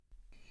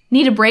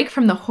Need a break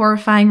from the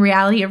horrifying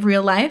reality of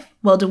real life?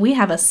 Well, do we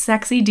have a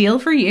sexy deal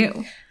for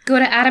you? Go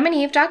to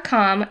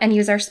adamandeve.com and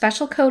use our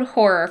special code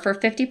HORROR for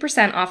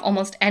 50% off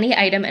almost any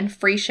item and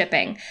free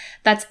shipping.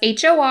 That's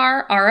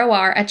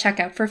HORROR at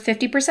checkout for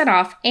 50%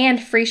 off and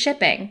free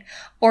shipping.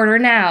 Order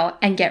now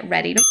and get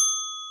ready to...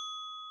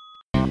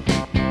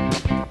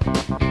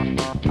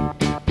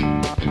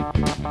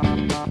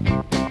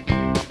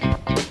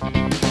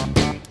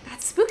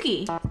 That's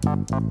spooky.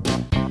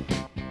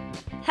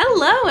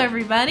 Hello,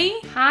 everybody.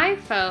 Hi,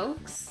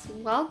 folks.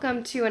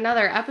 Welcome to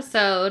another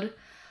episode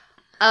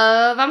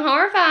of I'm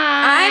Horrified.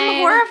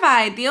 I'm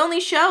Horrified, the only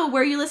show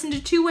where you listen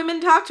to two women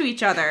talk to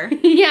each other.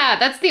 Yeah,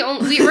 that's the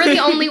only. We're the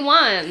only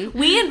one.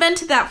 We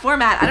invented that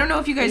format. I don't know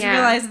if you guys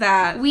realize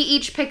that. We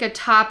each pick a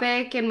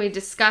topic and we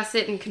discuss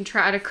it in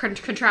a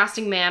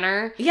contrasting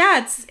manner.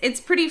 Yeah, it's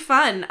pretty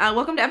fun.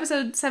 Welcome to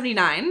episode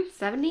 79.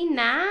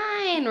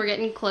 79. We're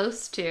getting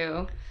close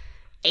to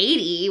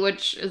 80,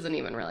 which isn't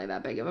even really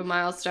that big of a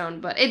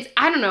milestone, but it's,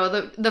 I don't know,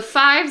 the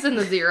fives and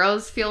the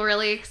zeros feel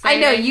really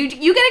exciting. I know, you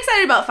get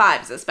excited about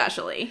fives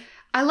especially.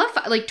 I love,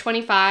 like,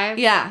 25.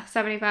 Yeah.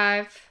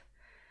 75.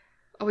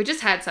 Oh, we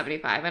just had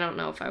 75. I don't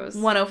know if I was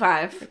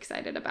 105.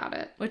 excited about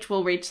it. Which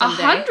we'll reach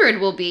someday.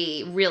 100 will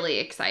be really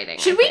exciting.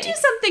 Should we do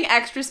something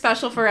extra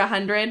special for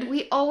 100?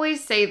 We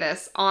always say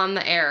this on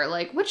the air,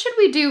 like, what should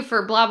we do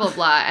for blah, blah,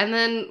 blah? And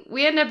then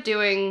we end up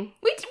doing...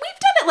 We've done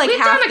it like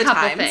half the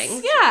times.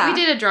 Things. Yeah. We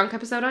did a drunk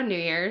episode on New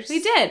Year's.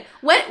 We did.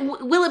 What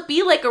will it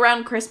be like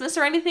around Christmas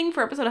or anything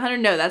for episode 100?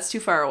 No, that's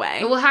too far away.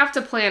 We'll have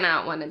to plan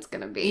out when it's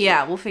going to be.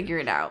 Yeah, we'll figure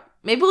it out.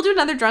 Maybe we'll do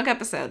another drunk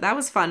episode. That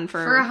was fun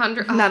for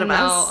 100. None of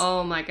us.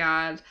 Oh my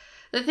God.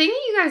 The thing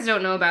that you guys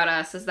don't know about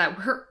us is that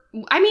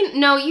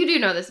no, you do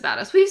know this about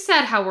us. We've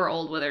said how we're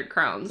old withered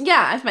crones.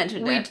 Yeah, I've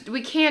mentioned it.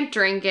 We can't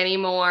drink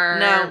anymore.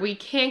 No. We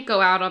can't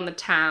go out on the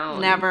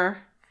town. Never.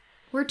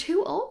 We're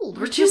too old.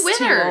 We're just too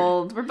withered. Too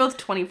old. We're both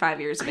 25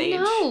 years of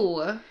age.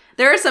 No.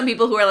 There are some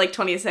people who are like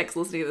 26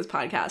 listening to this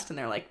podcast and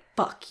they're like,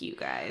 fuck you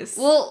guys.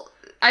 Well,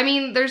 I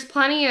mean, there's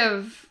plenty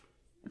of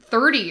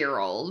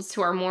 30-year-olds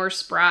who are more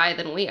spry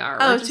than we are.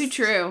 Oh, too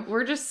true.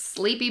 We're just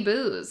sleepy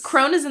boos.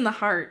 Crone is in the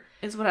heart,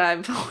 is what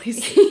I've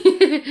always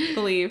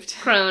believed.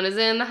 Crone is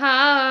in the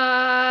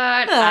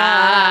heart.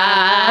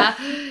 Ah.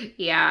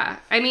 Yeah.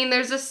 I mean,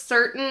 there's a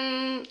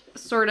certain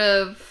sort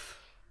of,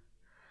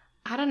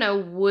 I don't know,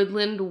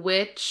 woodland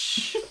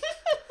witch,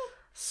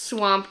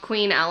 swamp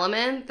queen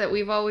element that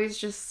we've always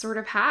just sort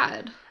of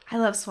had. I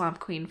love Swamp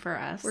Queen for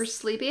us. We're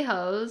sleepy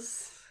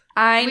hoes.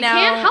 I know. We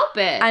can't help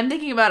it. I'm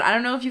thinking about, I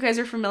don't know if you guys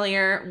are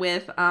familiar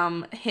with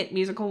hit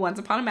musical Once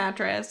Upon a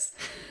Mattress,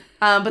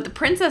 but the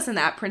princess in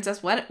that,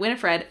 Princess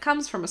Winifred,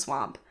 comes from a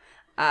swamp.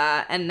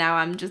 And now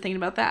I'm just thinking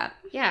about that.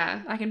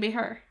 Yeah. I can be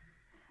her.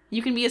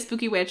 You can be a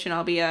spooky witch and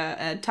I'll be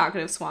a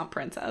talkative swamp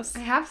princess. I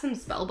have some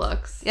spell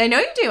books. I know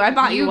you do. I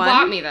bought you one. You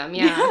bought me them,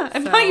 yeah. I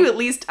bought you at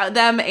least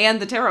them and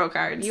the tarot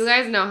cards. You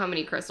guys know how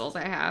many crystals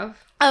I have.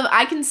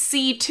 I can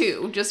see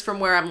 2 just from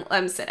where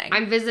I'm sitting.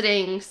 I'm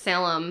visiting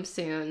Salem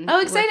soon.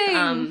 Oh,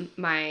 exciting! With,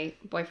 my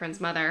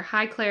boyfriend's mother.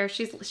 Hi, Claire.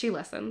 She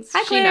listens.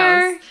 Hi,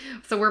 Claire. She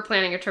knows. So we're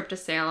planning a trip to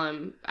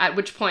Salem. At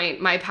which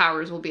point my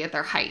powers will be at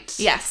their height.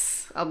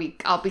 Yes, I'll be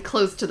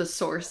close to the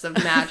source of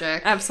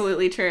magic.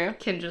 Absolutely true.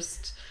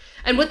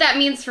 And what that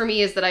means for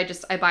me is that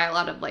I buy a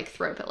lot of like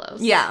throw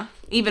pillows. Yeah,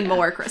 even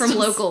more crystals from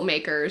local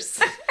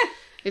makers.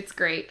 It's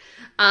great.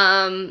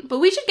 But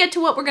we should get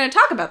to what we're going to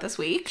talk about this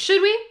week.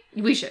 Should we?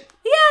 We should.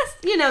 Yes,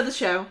 you know the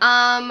show.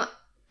 I'm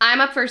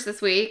up first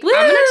this week. Woo!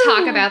 I'm going to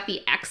talk about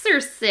The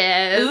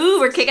Exorcist. Ooh,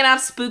 we're kicking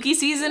off spooky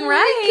season,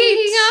 right? We're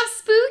kicking off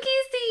spooky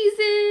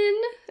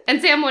season.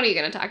 And Sam, what are you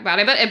going to talk about?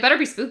 It better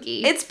be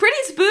spooky. It's pretty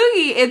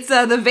spooky. It's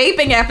the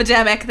vaping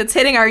epidemic that's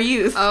hitting our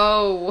youth.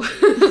 Oh.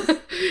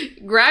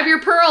 Grab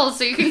your pearls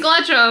so you can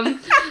clutch them.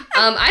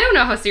 I don't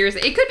know how serious.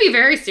 It could be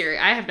very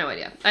serious. I have no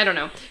idea. I don't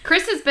know.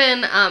 Chris has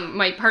been,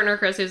 my partner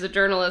Chris, who's a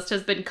journalist,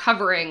 has been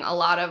covering a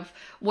lot of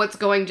what's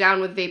going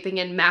down with vaping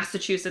in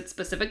Massachusetts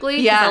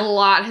specifically. Yeah. A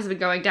lot has been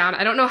going down.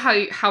 I don't know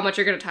how much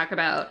you're going to talk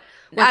about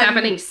what's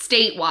happening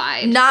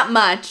statewide. Not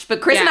much,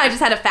 but Chris and I just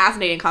had a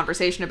fascinating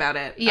conversation about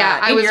it. Yeah,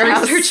 I was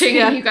researching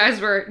and you guys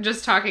were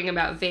just talking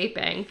about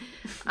vaping.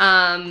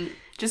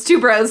 Just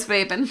two bros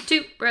vaping.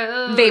 Two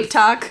bros. Vape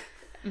talk.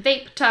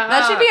 Vape talk.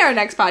 That should be our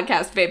next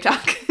podcast, Vape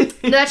Talk.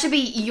 That should be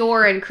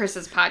your and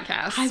Chris's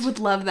podcast. I would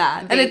love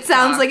that. Vape and it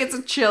sounds talk. like it's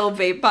a chill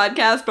vape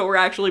podcast, but we're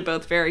actually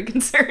both very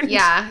concerned.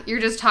 Yeah,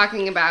 you're just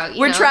talking about,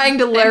 we're trying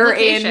to lure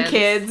in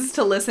kids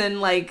to listen,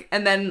 like,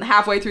 and then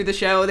halfway through the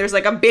show, there's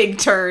like a big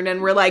turn,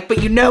 and we're like,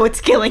 but you know it's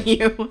killing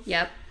you.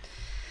 Yep.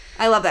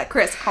 I love that.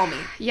 Chris, call me.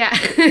 Yeah.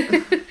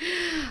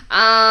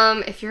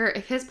 If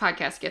his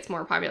podcast gets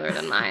more popular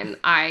than mine,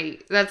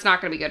 that's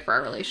not going to be good for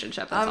our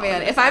relationship. That's oh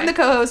man, if I'm the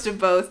co-host of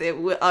both, will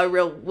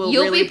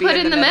you'll really be put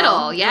in the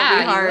middle. Yeah, it'll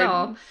be hard. You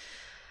will.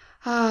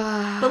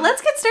 But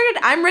let's get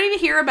started. I'm ready to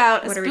hear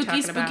about what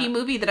a spooky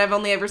movie that I've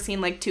only ever seen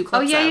like 2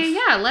 clips of.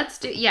 Yeah. Let's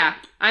do. Yeah,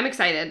 I'm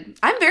excited.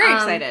 I'm very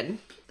excited.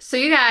 So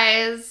you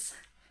guys,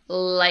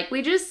 like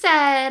we just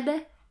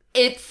said,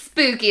 it's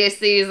spookiest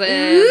season.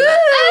 Ooh.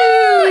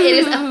 Oh, it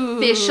is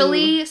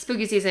officially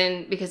spooky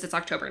season because it's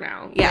October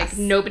now. Yes. Like,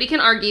 nobody can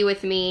argue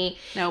with me.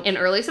 Nope. In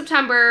early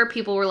September,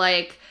 people were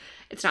like,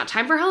 it's not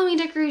time for Halloween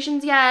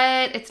decorations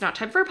yet. It's not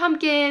time for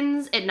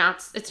pumpkins.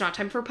 It's not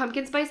time for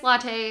pumpkin spice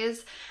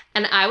lattes.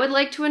 And I would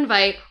like to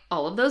invite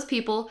all of those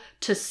people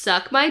to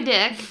suck my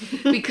dick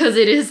because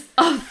it is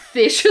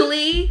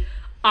officially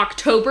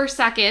October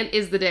 2nd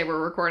is the day we're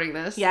recording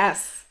this.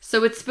 Yes.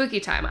 So it's spooky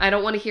time. I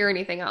don't want to hear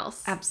anything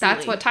else. Absolutely.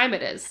 That's what time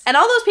it is. And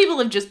all those people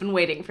have just been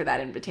waiting for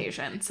that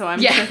invitation. So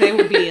I'm sure they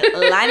will be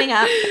lining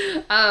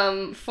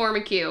up. Form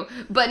a queue.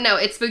 But no,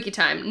 it's spooky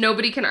time.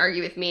 Nobody can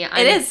argue with me. I'm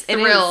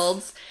thrilled.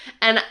 It is.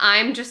 And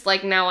I'm just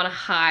like now on a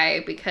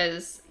high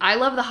because I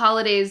love the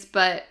holidays,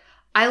 but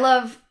I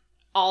love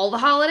all the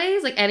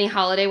holidays. Like any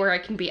holiday where I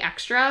can be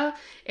extra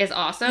is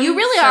awesome. You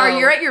really are.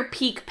 You're at your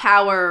peak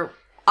power.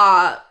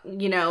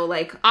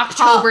 Like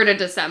October to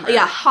December.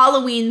 Yeah,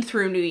 Halloween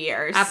through New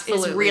Year's.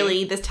 Absolutely. Is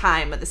really the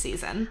time of the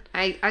season.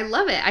 I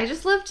love it. I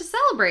just love to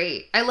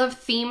celebrate. I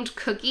love themed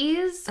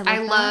cookies. I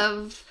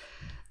love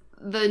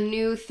the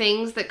new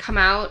things that come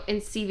out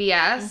in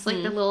CVS, like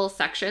the little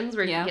sections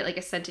where you can get like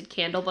a scented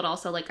candle, but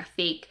also like a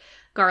fake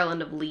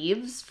garland of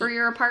leaves for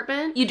your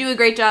apartment. You do a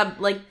great job,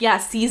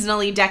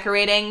 seasonally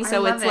decorating.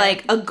 So it's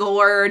like a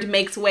gourd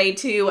makes way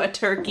to a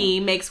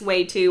turkey, makes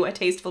way to a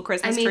tasteful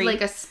Christmas tree. I made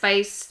like a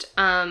spiced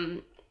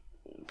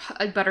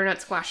a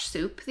butternut squash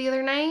soup the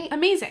other night.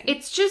 Amazing.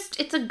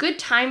 It's a good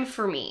time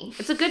for me.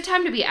 It's a good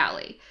time to be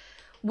Allie.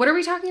 What are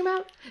we talking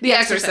about? The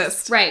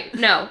Exorcist. Right.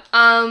 No.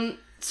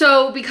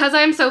 So because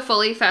I'm so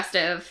fully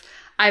festive,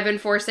 I've been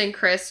forcing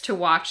Chris to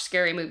watch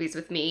scary movies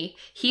with me.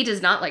 He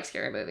does not like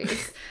scary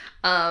movies.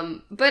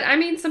 But I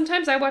mean,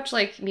 sometimes I watch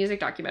like music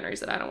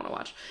documentaries that I don't want to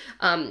watch.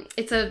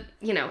 It's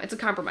a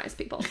compromise,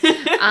 people.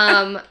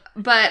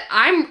 But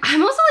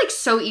I'm also like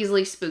so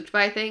easily spooked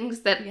by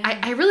things that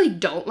I really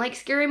don't like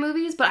scary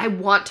movies, but I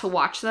want to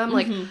watch them.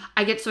 Like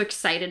I get so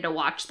excited to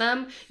watch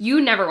them. You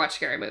never watch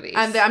scary movies.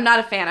 I'm not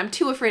a fan. I'm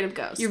too afraid of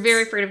ghosts. You're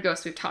very afraid of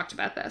ghosts. We've talked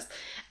about this.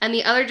 And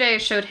the other day I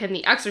showed him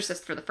The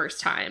Exorcist for the first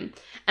time,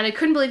 and I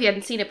couldn't believe he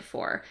hadn't seen it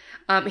before.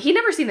 He'd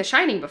never seen The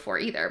Shining before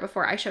either,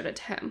 before I showed it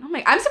to him.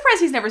 Oh I'm surprised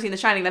he's never seen The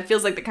Shining. That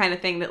feels like the kind of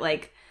thing that,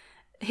 like,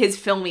 his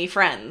filmy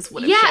friends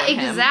would have shown him.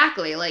 Yeah,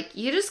 exactly. Like,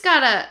 you just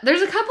gotta...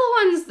 There's a couple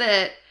ones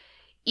that,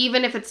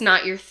 even if it's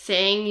not your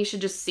thing, you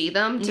should just see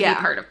them to be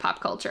part of pop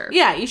culture.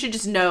 Yeah, you should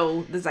just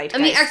know the zeitgeist.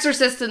 And The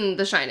Exorcist and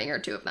The Shining are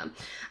two of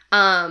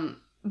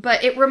them.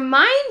 But it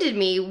reminded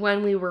me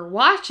when we were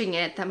watching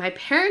it that my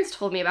parents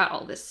told me about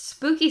all this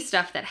spooky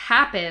stuff that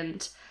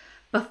happened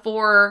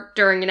before,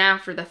 during, and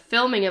after the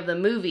filming of the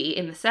movie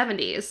in the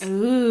 70s.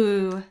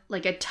 Ooh.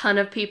 Like, a ton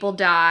of people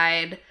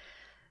died.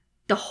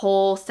 The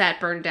whole set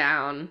burned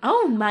down.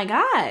 Oh, my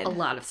God. A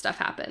lot of stuff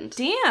happened.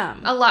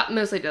 Damn. A lot,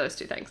 mostly those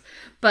two things.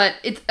 But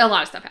a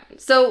lot of stuff happened.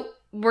 So,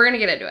 we're going to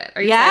get into it.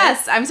 Are you excited?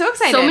 Yes, I'm so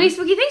excited. So many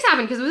spooky things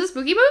happened because it was a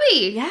spooky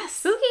movie. Yes.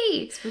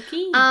 Spooky.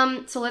 Spooky.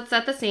 So let's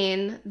set the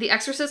scene. The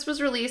Exorcist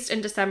was released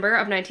in December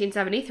of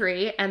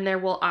 1973, and there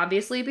will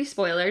obviously be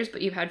spoilers,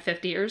 but you've had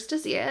 50 years to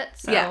see it.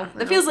 So yeah,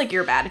 that feels like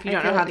you're bad if you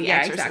don't know how The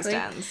Exorcist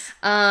ends.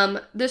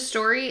 The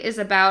story is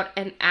about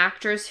an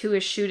actress who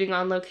is shooting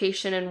on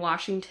location in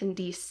Washington,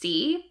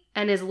 D.C.,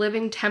 and is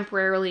living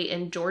temporarily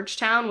in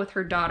Georgetown with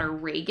her daughter,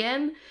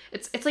 Reagan.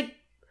 It's like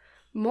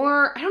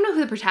more... I don't know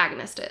who the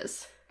protagonist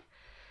is.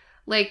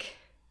 Like,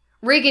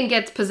 Reagan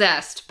gets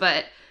possessed,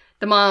 but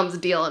the mom's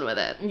dealing with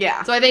it.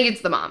 Yeah. So I think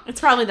it's the mom.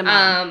 It's probably the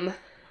mom.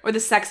 Or the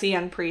sexy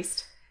young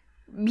priest.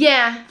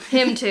 Yeah,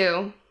 him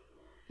too.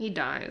 He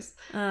dies.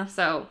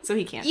 So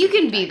he can't. You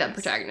can be the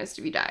protagonist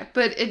if you die,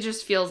 but it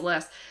just feels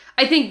less...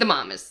 I think the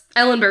mom is.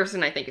 Ellen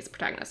Burstyn, I think, is the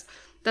protagonist.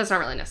 That's not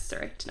really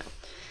necessary to know.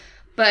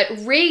 But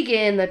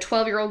Reagan, the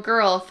 12-year-old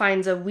girl,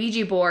 finds a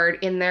Ouija board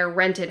in their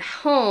rented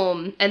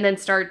home and then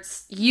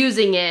starts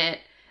using it.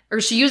 Or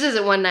she uses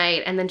it one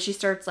night, and then she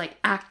starts, like,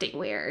 acting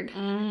weird.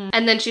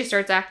 And then she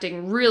starts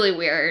acting really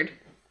weird.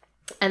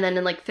 And then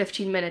in, like,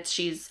 15 minutes,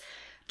 she's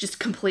just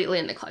completely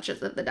in the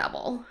clutches of the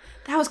devil.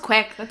 That was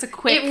quick. That's a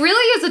quick... It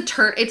really is a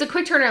turn. It's a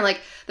quick turner.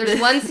 Like, there's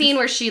one scene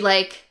where she,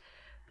 like,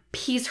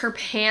 pees her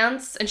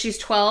pants, and she's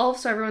 12,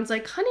 so everyone's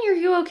like, honey, are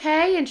you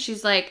okay? And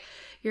she's like...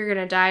 you're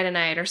gonna die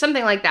tonight, or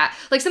something like that.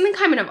 Like, something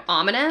kind of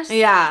ominous.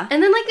 Yeah.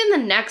 And then, like,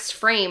 in the next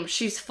frame,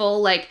 she's full,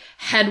 like,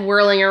 head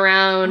whirling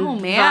around,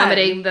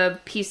 vomiting the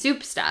pea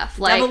soup stuff.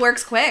 Like, devil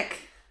works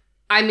quick.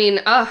 I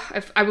mean,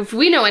 if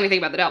we know anything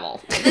about the devil.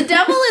 The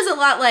devil is a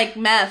lot like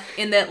meth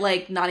in that,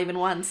 like, not even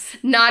once.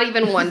 Not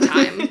even one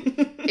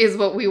time is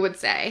what we would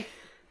say.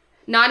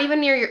 Not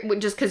even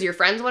just because your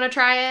friends want to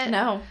try it.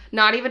 No.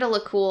 Not even to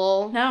look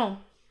cool. No.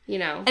 You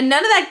know. And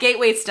none of that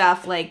gateway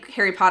stuff, like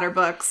Harry Potter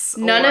books.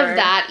 None of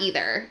that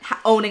either.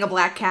 Owning a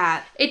black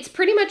cat. It's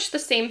pretty much the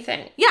same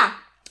thing. Yeah.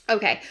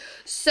 Okay.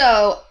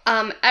 So,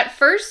 at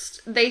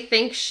first, they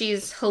think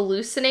she's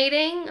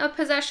hallucinating a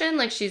possession.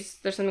 Like,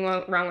 there's something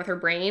wrong with her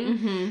brain.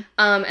 Mm-hmm.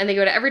 And they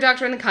go to every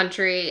doctor in the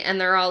country, and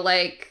they're all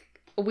like,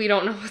 we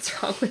don't know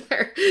what's wrong with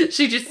her.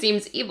 She just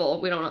seems evil.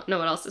 We don't know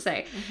what else to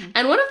say. Mm-hmm.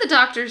 And one of the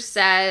doctors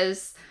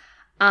says,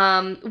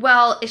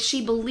 well, if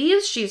she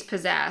believes she's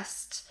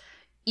possessed...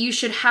 you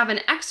should have an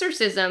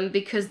exorcism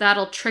because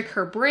that'll trick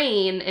her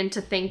brain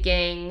into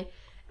thinking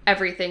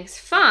everything's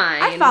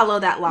fine. I follow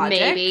that logic.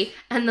 Maybe.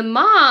 And the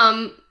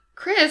mom,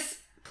 Chris,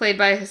 played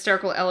by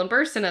hysterical Ellen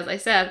Burstyn, as I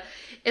said,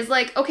 is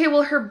like, okay,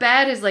 well, her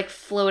bed is like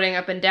floating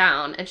up and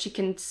down and she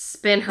can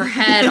spin her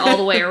head all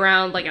the way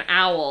around like an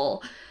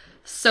owl.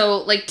 So,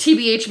 like,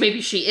 TBH,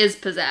 maybe she is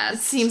possessed. It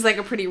seems like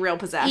a pretty real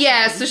possession.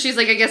 Yeah, so she's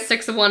like, I guess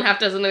 6 of one, half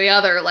dozen of the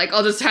other. Like,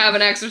 I'll just have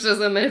an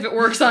exorcism, and if it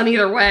works on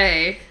either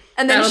way,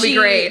 and then that'll be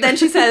great. Then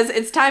she says,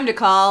 it's time to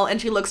call,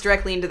 and she looks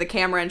directly into the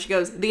camera, and she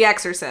goes, The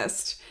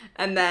Exorcist.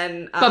 And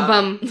then...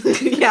 Bum-bum.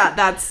 Yeah,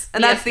 that's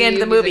the end of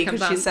the movie,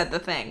 because she said the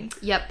thing.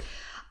 Yep.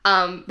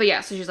 But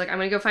yeah, so she's like, I'm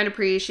gonna go find a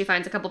priest. She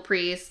finds a couple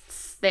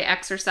priests. They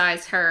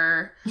exorcise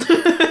her.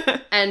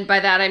 And by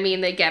that, I mean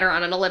they get her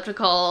on an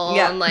elliptical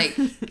and, like,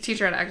 teach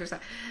her how to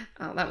exercise.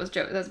 Oh, that was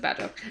a bad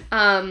joke.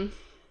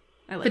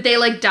 But they,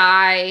 like,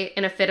 die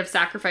in a fit of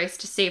sacrifice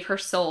to save her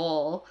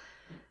soul.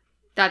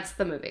 That's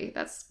the movie.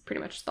 That's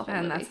pretty much the whole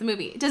movie. And that's the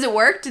movie. Does it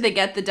work? Do they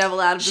get the devil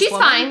out of this She's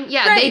woman? fine.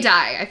 Yeah, Great. they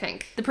die, I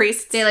think. The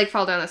priests? They, like,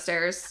 fall down the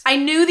stairs. I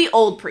knew the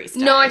old priest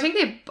died. No, I think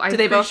Do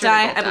they both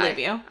die? I believe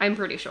you. I'm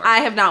pretty sure.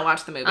 I have not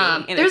watched the movie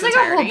in There's, its like,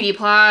 entirety. a whole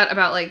B-plot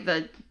about, like,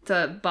 the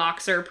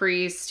boxer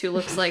priest who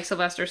looks like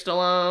Sylvester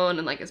Stallone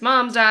and, like, his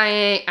mom's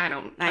dying. I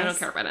don't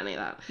care about any of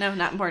that. No,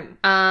 not important.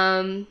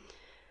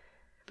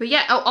 But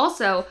yeah,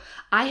 also,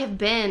 I have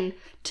been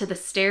to the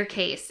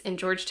staircase in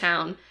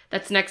Georgetown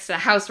that's next to the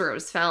house where it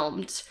was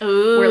filmed.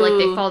 Ooh. Where, like,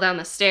 they fall down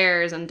the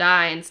stairs and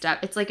die and stuff.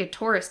 It's like a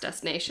tourist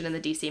destination in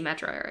the DC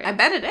metro area. I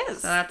bet it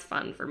is. So that's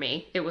fun for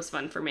me. It was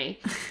fun for me.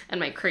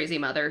 And my crazy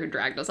mother who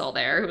dragged us all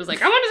there, who was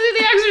like, I want to see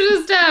the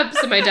Exorcist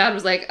steps! And my dad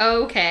was like,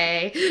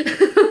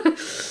 okay.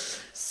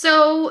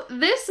 So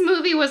this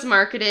movie was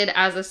marketed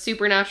as a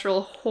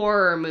supernatural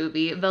horror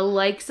movie, the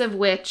likes of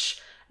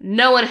which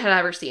no one had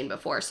ever seen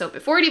before. So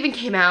before it even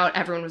came out,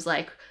 everyone was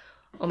like,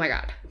 oh my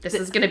god, this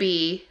is going to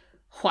be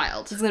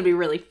wild. This is going to be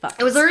really fucking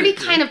It was already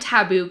spooky. kind of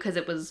taboo because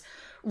it was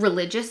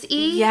religious-y.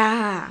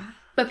 Yeah.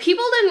 But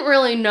people didn't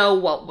really know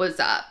what was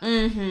up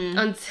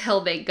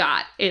until they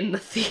got in the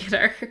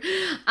theater.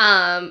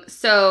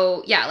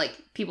 So, yeah, like,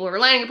 people were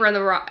lining up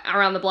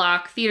around the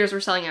block. Theaters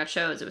were selling out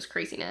shows. It was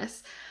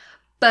craziness.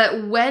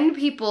 But when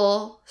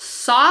people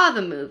saw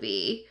the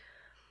movie,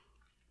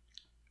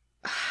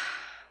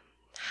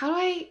 how do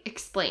I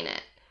explain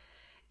it?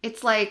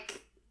 It's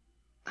like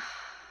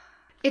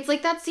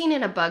that scene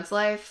in A Bug's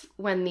Life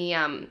when the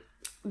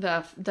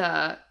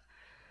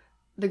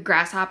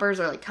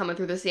grasshoppers are, like, coming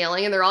through the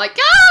ceiling and they're all like,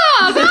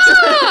 ah!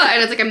 Ah!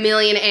 And it's like a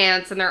million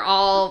ants and they're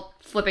all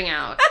flipping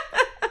out.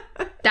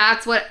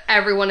 That's what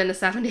everyone in the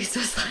 70s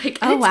was like.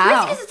 And it's crazy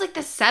because it's like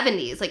the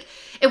 70s. Like,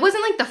 it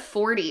wasn't like the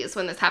 40s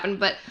when this happened,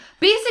 but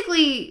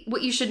basically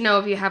what you should know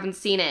if you haven't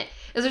seen it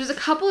is there's a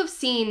couple of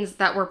scenes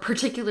that were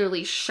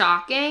particularly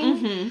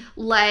shocking.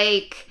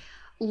 Like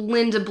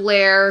Linda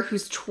Blair,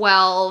 who's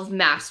 12,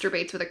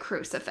 masturbates with a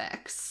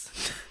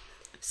crucifix.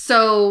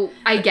 So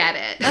I get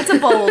it. That's a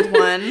bold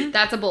one.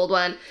 That's a bold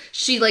one.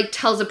 She, like,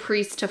 tells a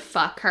priest to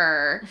fuck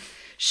her.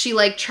 She,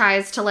 like,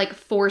 tries to, like,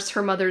 force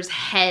her mother's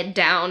head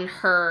down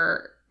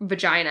her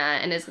vagina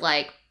and is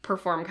like,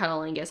 perform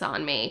cunnilingus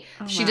on me.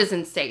 Oh, she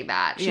doesn't say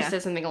that. She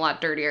says something a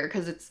lot dirtier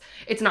because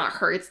it's not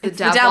her. It's the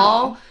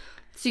devil.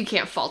 So you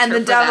can't fault her for that.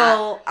 And the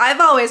devil, I've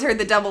always heard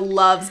the devil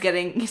loves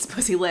getting his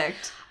pussy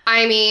licked.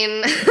 I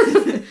mean,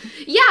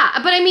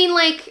 yeah, but I mean,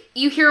 like,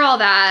 you hear all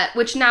that,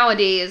 which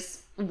nowadays...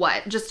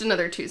 What? Just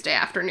another Tuesday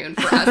afternoon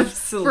for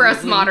us, for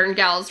us modern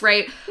gals,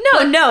 right?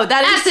 No,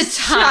 that is at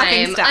the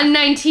time, a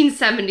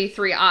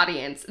 1973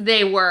 audience,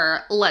 they were,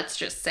 let's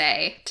just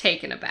say,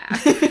 taken aback.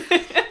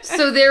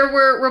 So there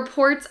were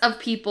reports of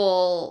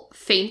people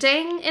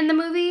fainting in the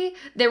movie.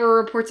 There were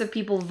reports of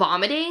people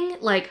vomiting,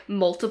 like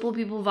multiple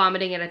people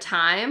vomiting at a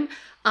time.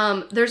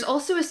 There's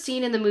also a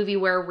scene in the movie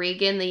where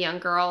Reagan, the young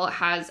girl,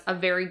 has a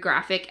very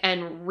graphic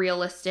and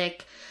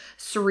realistic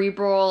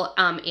cerebral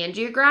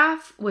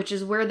angiograph, which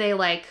is where they,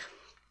 like,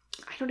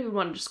 I don't even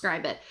want to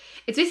describe it.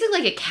 It's basically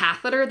like a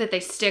catheter that they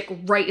stick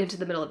right into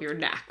the middle of your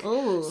neck.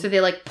 Ooh. So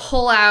they, like,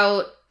 pull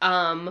out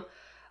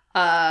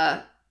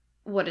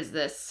what is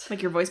this?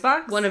 Like your voice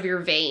box? One of your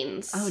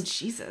veins. Oh,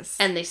 Jesus.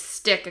 And they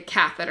stick a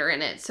catheter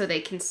in it so they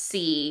can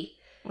see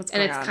what's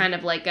going on. And it's kind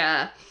of like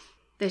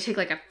they take,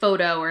 like, a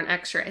photo or an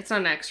x-ray. It's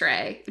not an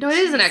x-ray. No, it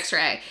is an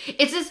x-ray.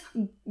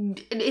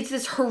 It's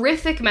this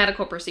horrific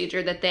medical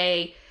procedure that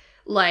they,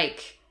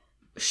 like,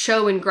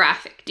 show in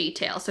graphic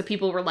detail. So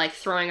people were, like,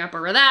 throwing up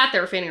over that. They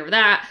were fainting over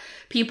that.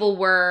 People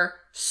were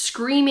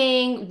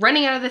screaming,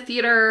 running out of the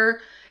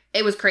theater.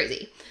 It was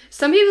crazy.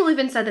 Some people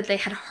even said that they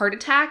had heart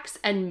attacks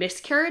and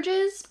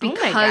miscarriages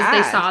because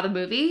they saw the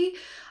movie.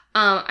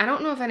 I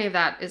don't know if any of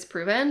that is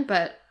proven,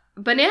 but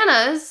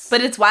bananas.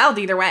 But it's wild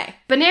either way.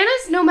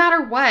 Bananas no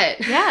matter what.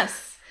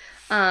 Yes.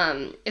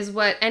 Is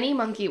what any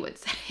monkey would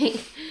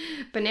say.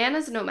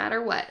 Bananas no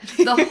matter what.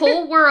 The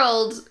whole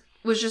world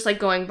was just, like,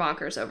 going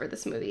bonkers over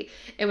this movie.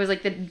 It was,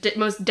 like, the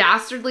most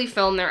dastardly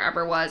film there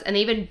ever was, and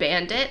they even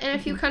banned it in a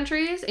few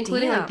countries,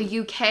 including, like, the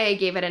UK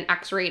gave it an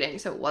X rating,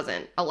 so it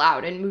wasn't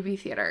allowed in movie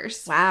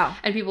theaters. Wow.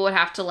 And people would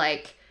have to,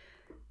 like,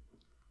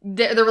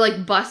 there were,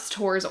 like, bus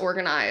tours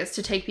organized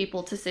to take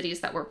people to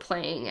cities that were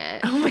playing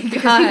it. Oh, my God.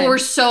 Because people were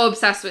so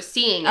obsessed with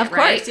seeing it, Of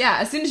right? course, yeah.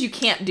 As soon as you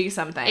can't do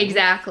something.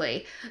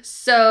 Exactly.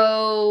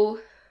 So,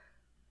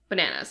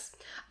 bananas.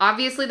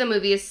 Obviously, the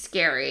movie is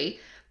scary,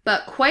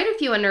 but quite a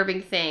few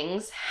unnerving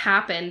things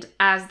happened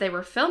as they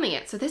were filming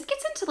it. So this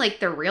gets into, like,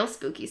 the real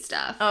spooky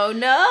stuff. Oh,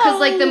 no. Because,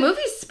 like, the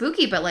movie's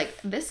spooky, but, like,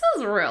 this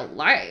is real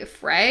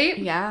life, right?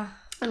 Yeah.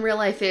 And real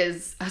life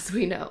is, as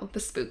we know, the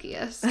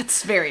spookiest.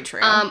 That's very true.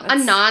 A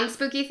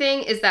non-spooky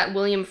thing is that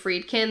William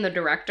Friedkin, the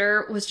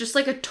director, was just,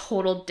 like, a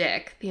total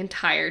dick the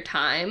entire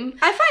time.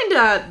 I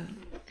find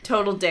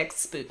total dicks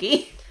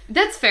spooky.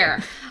 That's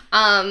fair.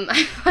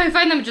 I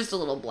find them just a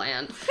little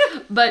bland.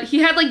 But he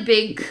had, like,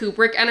 big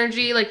Kubrick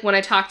energy. Like, when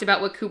I talked about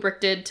what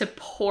Kubrick did to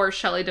poor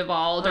Shelley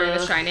Duvall during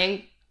The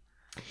Shining,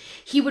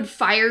 he would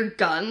fire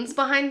guns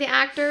behind the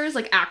actors,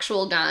 like,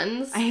 actual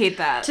guns. I hate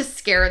that. To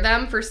scare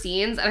them for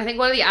scenes. And I think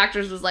one of the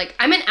actors was like,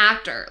 I'm an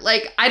actor.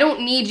 Like, I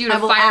don't need you to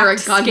fire a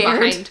gun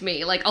behind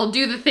me. Like, I'll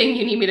do the thing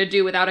you need me to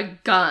do without a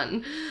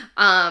gun.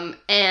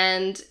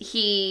 And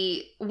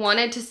he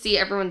wanted to see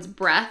everyone's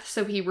breath,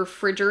 so he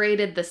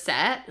refrigerated the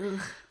set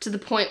to the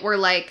point where,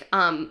 like,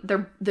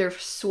 their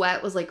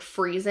sweat was, like,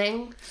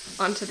 freezing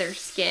onto their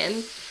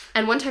skin.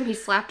 And one time he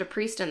slapped a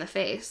priest in the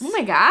face. Oh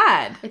my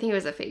God. I think it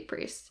was a fake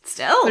priest.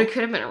 Still. But it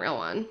could have been a real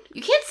one.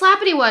 You can't slap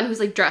anyone who's,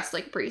 like, dressed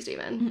like a priest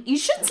even. You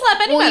shouldn't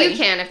slap anybody. Well, you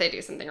can if they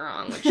do something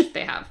wrong, which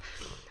they have.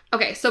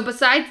 Okay, so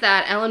besides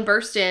that, Ellen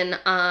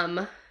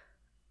Burstyn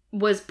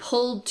was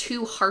pulled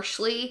too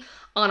harshly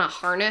on a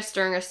harness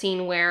during a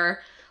scene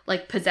where,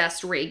 like,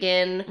 possessed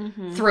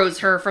Reagan throws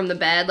her from the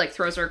bed, like,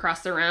 throws her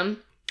across the room.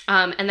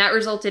 And that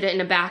resulted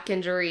in a back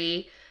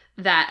injury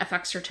that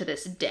affects her to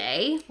this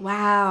day.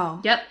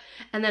 Wow. Yep.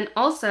 And then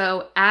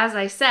also, as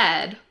I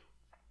said,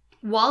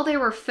 while they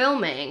were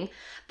filming,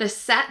 the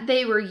set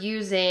they were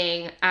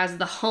using as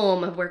the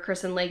home of where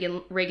Chris and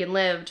Reagan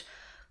lived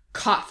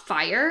caught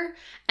fire,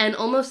 and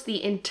almost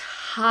the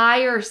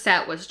entire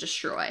set was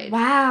destroyed.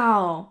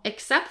 Wow.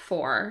 Except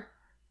for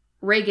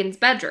Reagan's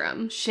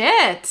bedroom.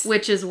 Shit.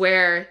 Which is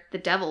where the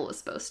devil was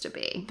supposed to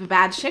be. The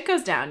bad shit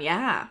goes down,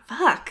 yeah.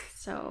 Fuck.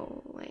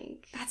 So,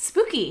 like... That's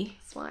spooky.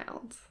 It's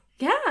wild.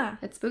 Yeah.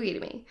 It's spooky to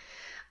me.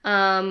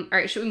 All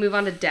right, should we move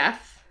on to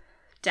deaths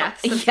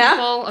of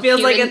people?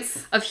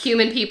 Of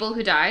human people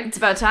who died. It's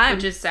about time.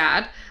 Which is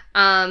sad.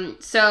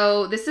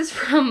 So this is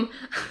from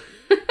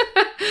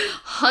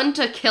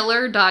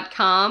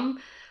huntakiller.com,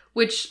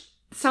 which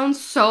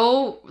sounds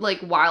so, like,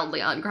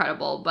 wildly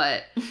uncredible,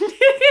 but,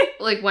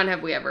 like, when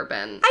have we ever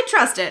been? I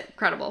trust it.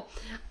 Credible.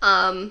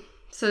 So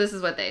this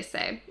is what they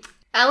say.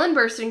 Ellen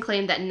Burstyn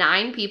claimed that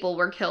 9 people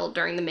were killed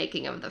during the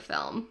making of the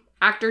film.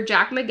 Actor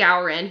Jack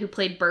McGowan, who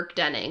played Burke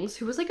Dennings,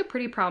 who was, like, a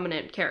pretty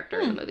prominent character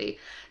in the movie,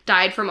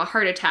 died from a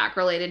heart attack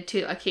related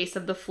to a case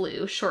of the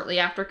flu shortly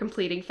after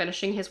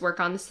finishing his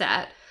work on the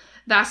set.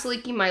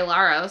 Vasiliki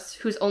Mylaros,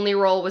 whose only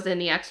role was in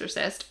The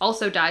Exorcist,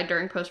 also died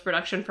during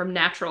post-production from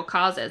natural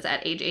causes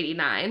at age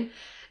 89.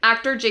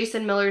 Actor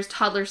Jason Miller's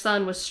toddler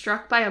son was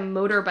struck by a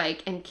motorbike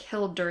and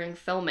killed during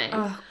filming.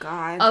 Oh,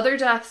 God. Other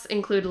deaths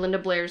include Linda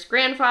Blair's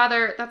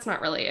grandfather. That's not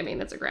really, I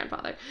mean, it's a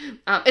grandfather.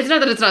 It's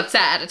not that it's not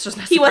sad, it's just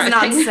not surprising. He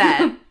was not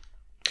sad.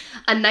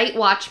 A night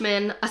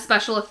watchman, a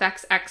special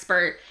effects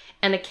expert,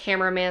 and a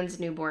cameraman's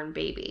newborn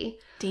baby.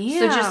 Damn.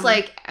 So just,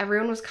 like,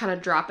 everyone was kind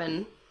of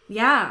dropping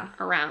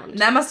around. And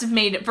that must have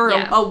made it for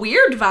a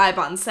weird vibe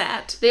on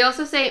set. They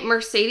also say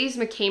Mercedes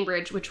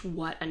McCambridge, which,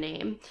 what a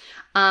name.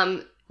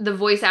 The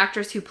voice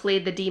actress who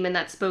played the demon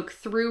that spoke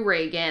through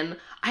Reagan,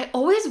 I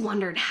always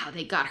wondered how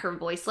they got her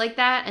voice like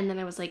that, and then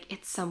I was like,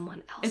 it's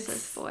someone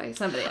else's voice.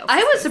 Somebody else.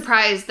 I was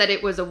surprised that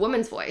it was a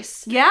woman's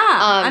voice. Yeah,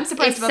 I'm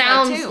surprised about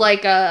that too. It sounds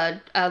like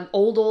a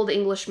old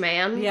English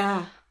man.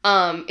 Yeah.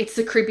 It's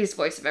the creepiest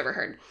voice I've ever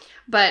heard.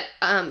 But,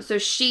 so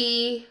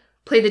she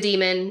played the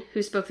demon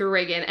who spoke through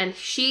Reagan, and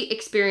she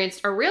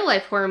experienced a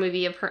real-life horror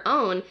movie of her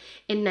own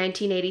in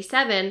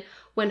 1987,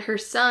 when her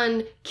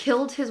son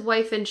killed his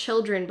wife and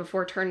children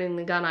before turning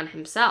the gun on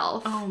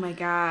himself. Oh my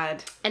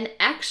God. An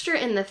extra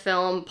in the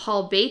film,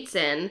 Paul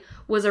Bateson,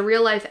 was a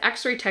real-life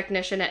x-ray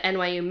technician at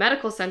NYU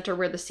Medical Center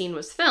where the scene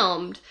was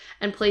filmed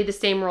and played the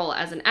same role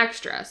as an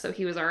extra. So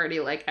he was already,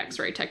 like,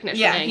 x-ray technician.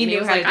 Yeah, he knew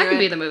was how like, to do I can it.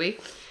 be in the movie.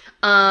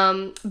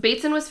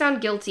 Bateson was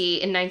found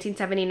guilty in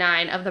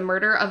 1979 of the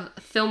murder of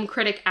film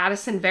critic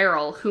Addison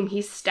Verrill, whom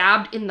he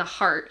stabbed in the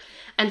heart,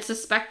 and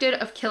suspected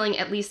of killing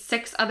at least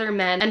 6 other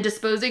men and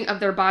disposing of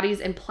their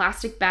bodies in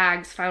plastic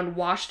bags found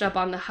washed up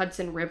on the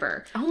Hudson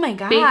River. Oh my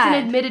God. Bateson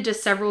admitted to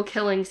several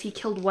killings. He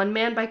killed one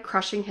man by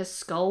crushing his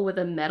skull with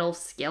a metal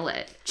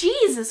skillet.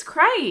 Jesus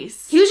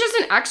Christ. He was just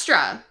an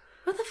extra.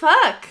 What the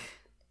fuck?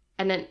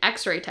 And an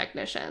x-ray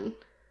technician.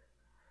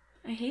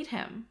 I hate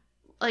him.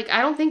 like,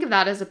 I don't think of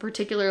that as a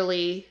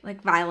particularly...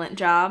 Like, violent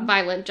job.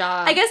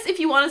 I guess if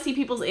you want to see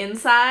people's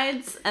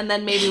insides, and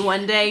then maybe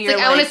one day you're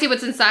like, I want to see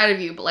what's inside of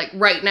you, but, like,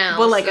 right now.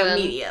 Well, like, so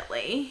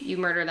immediately. You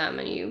murder them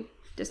and you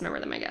dismember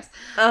them, I guess.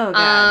 Oh,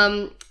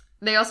 God.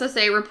 They also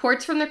say,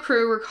 reports from the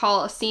crew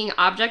recall seeing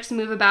objects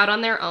move about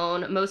on their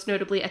own, most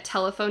notably a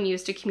telephone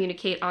used to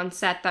communicate on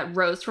set that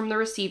rose from the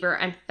receiver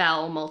and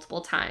fell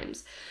multiple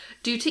times.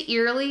 Due to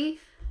eerie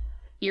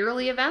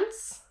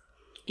events?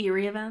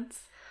 Eerie events?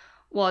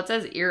 Well, it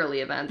says eerily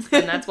events,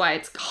 and that's why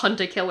it's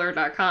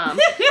huntakiller.com.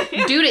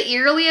 Due to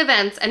eerily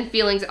events and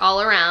feelings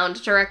all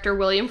around, director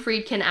William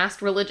Friedkin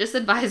asked religious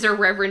advisor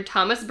Reverend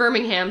Thomas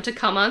Birmingham to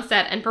come on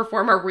set and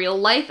perform a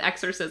real-life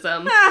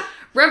exorcism.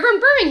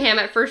 Reverend Birmingham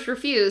at first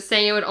refused,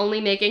 saying it would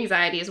only make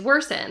anxieties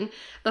worsen.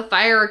 The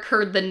fire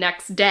occurred the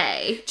next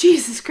day.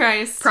 Jesus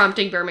Christ.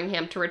 Prompting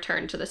Birmingham to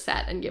return to the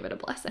set and give it a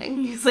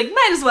blessing. He's like,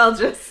 might as well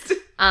just...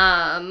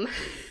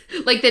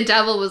 Like, the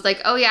devil was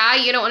like, oh yeah,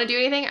 you don't want to do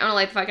anything? I'm gonna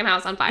light the fucking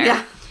house on fire.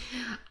 Yeah.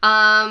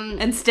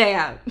 And stay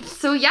out.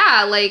 So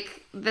yeah,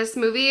 like, this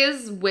movie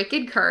is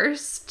wicked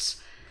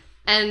cursed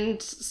and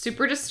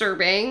super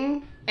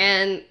disturbing,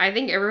 and I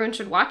think everyone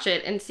should watch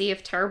it and see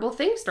if terrible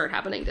things start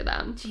happening to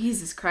them.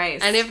 Jesus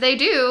Christ. And if they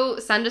do,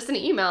 send us an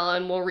email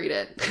and we'll read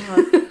it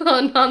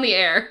on the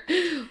air.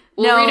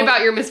 We'll read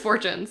about your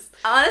misfortunes.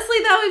 Honestly,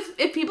 though,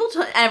 if people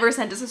ever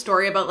sent us a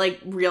story about, like,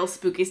 real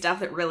spooky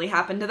stuff that really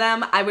happened to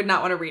them, I would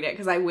not want to read it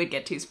because I would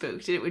get too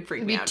spooked. It would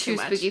freak me out too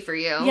much. It'd be too spooky for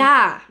you.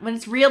 Yeah, when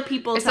it's real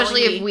people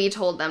especially if we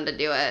told them to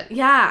do it.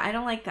 Yeah, I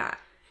don't like that.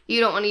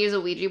 You don't want to use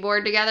a Ouija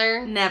board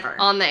together? Never.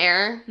 On the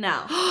air?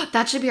 No.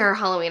 That should be our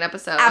Halloween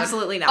episode.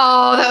 Absolutely not.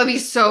 Oh, that would be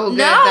so good,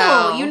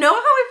 though. You know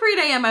how afraid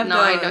I am of ghosts.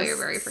 No, I know you're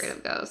very afraid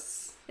of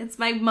ghosts. It's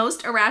my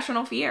most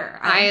irrational fear.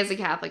 I, as a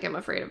Catholic, am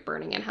afraid of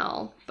burning in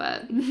hell,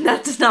 but...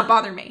 That does not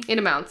bother me. It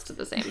amounts to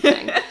the same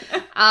thing.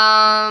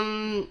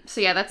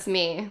 So yeah, that's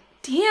me.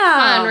 Damn.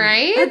 Fun,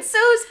 right? It's so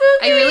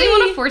spooky. I really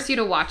want to force you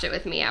to watch it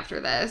with me after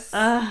this.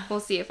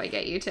 We'll see if I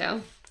get you to.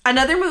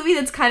 Another movie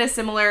that's kind of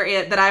similar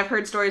that I've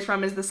heard stories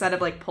from is the set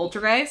of, like,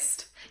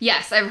 Poltergeist.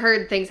 Yes, I've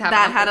heard things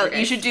happen.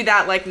 You should do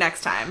that, like,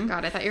 next time.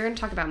 God, I thought you were going to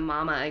talk about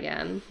Mama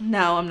again.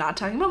 No, I'm not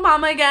talking about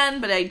Mama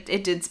again, but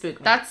it did spook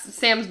me. That's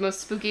Sam's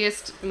most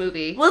spookiest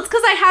movie. Well, it's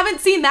because I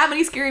haven't seen that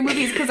many scary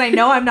movies because I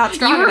know I'm not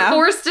strong enough. You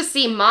were forced to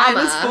see Mama.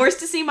 I was forced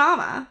to see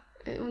Mama.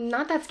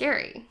 Not that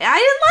scary. I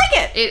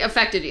didn't like it. It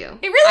affected you.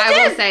 It really did.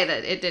 I will say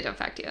that it did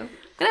affect you. I'm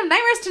gonna have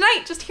nightmares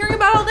tonight just hearing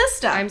about all this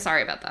stuff. I'm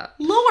sorry about that.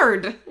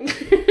 Lord.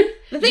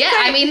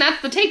 I mean,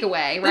 that's the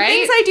takeaway, right? The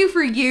things I do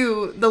for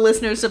you, the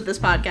listeners of this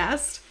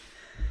podcast.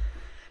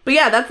 But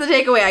yeah, that's the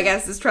takeaway, I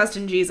guess, is trust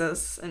in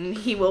Jesus, and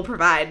he will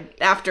provide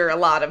after a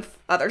lot of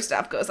other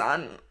stuff goes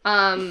on.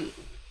 I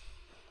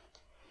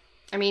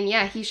mean,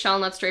 yeah, he shall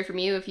not stray from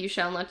you if you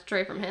shall not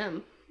stray from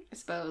him, I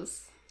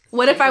suppose.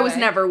 What if I was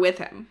never with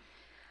him?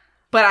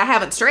 But I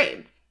haven't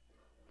strayed.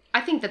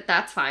 I think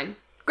that's fine.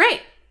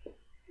 Great.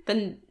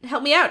 Then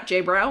help me out,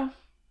 J-Bro.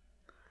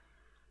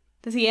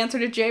 Does he answer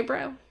to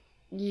J-Bro?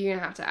 You're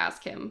gonna have to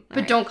ask him.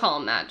 But don't call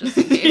him that, just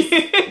in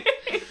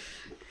case.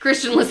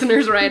 Christian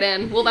listeners write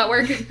in. Will that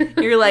work?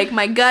 You're like,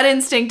 my gut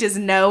instinct is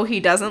no, he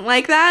doesn't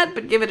like that,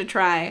 but give it a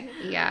try.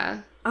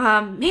 Yeah.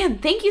 Man,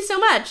 thank you so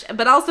much.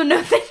 But also,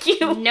 no thank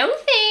you. No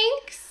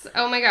thanks.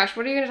 Oh my gosh,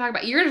 what are you going to talk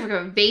about? You're going to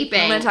talk about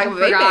vaping. I'm going to talk about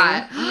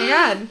vaping. Oh my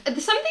god.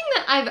 Something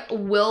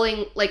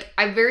that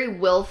I very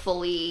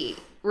willfully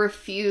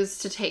refuse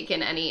to take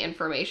in any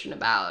information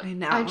about. I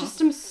know. I just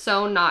am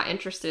so not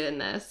interested in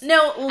this.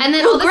 No, and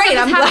then all this great.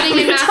 stuff is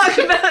happening in talk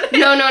about it.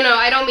 No,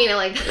 I don't mean it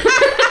like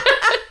that.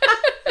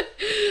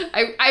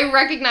 I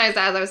recognized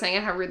as I was saying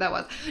it how rude that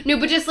was. No,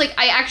 but just like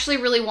I actually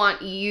really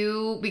want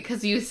you,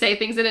 because you say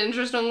things in an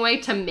interesting way,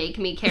 to make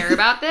me care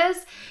about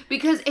this,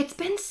 because it's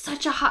been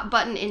such a hot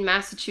button in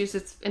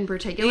Massachusetts in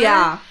particular.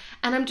 Yeah.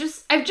 And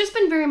I've just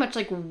been very much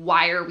like,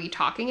 why are we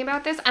talking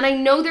about this? And I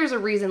know there's a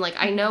reason. Like,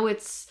 I know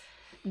it's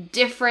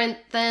different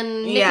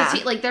than nicotine.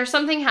 Yeah. Like, there's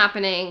something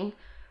happening,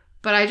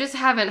 but I just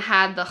haven't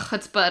had the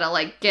chutzpah to,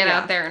 like, get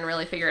out there and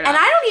really figure it out. And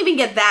I don't even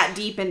get that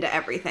deep into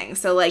everything.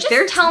 So, like,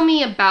 just tell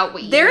me about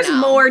what you know. There's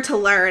more to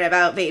learn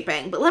about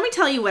vaping, but let me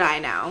tell you what I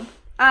know.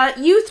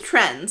 Youth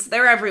trends.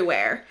 They're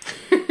everywhere.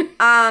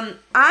 I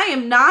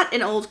am not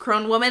an old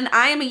crone woman.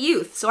 I am a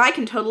youth, so I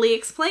can totally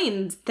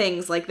explain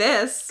things like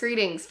this.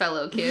 Greetings,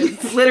 fellow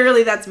kids.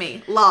 Literally, that's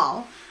me.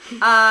 Lol. Today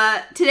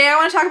I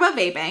want to talk about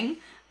vaping.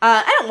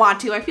 I don't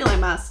want to. I feel I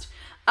must.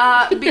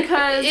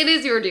 Because... it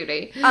is your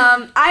duty.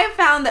 I have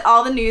found that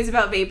all the news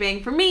about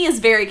vaping, for me, is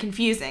very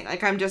confusing.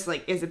 Like, I'm just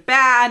like, is it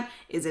bad?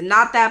 Is it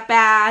not that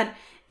bad?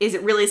 Is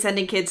it really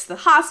sending kids to the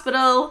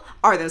hospital?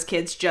 Are those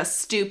kids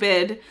just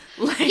stupid?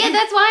 Like, yeah,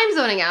 that's why I'm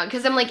zoning out.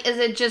 Because I'm like, is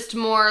it just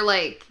more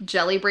like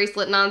jelly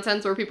bracelet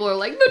nonsense where people are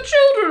like, the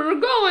children are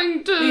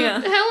going to hell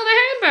in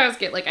a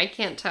handbasket? Like, I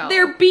can't tell.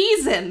 They're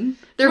beezing.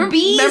 They're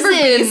beezing.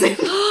 Beezing.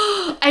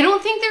 I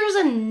don't think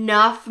there's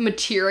enough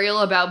material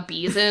about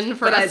beezing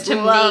for us to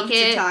make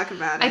it. To talk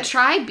about it. I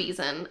tried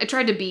beezing. I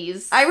tried to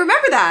beeze. I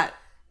remember that.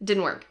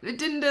 Didn't work. It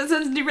didn't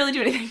really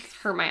do anything.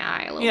 Hurt my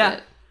eye a little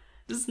bit.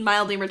 Just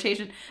mild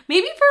irritation.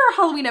 Maybe for our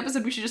Halloween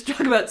episode, we should just talk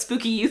about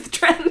spooky youth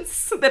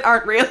trends that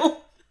aren't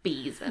real.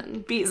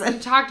 Beeson. Beeson.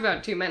 We've talked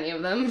about too many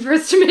of them for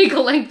us to make a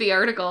lengthy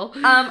article.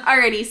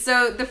 Alrighty,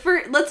 so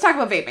let's talk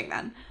about vaping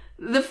then.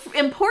 The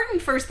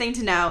important first thing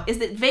to know is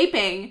that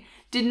vaping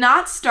did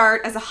not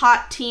start as a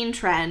hot teen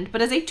trend,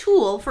 but as a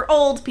tool for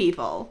old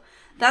people.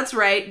 That's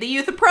right, the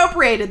youth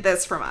appropriated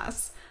this from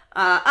us.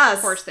 Us,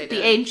 of course they did.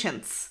 The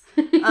ancients.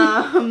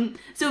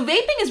 So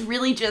vaping is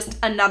really just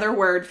another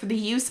word for the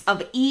use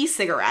of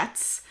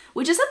e-cigarettes,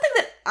 which is something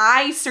that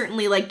I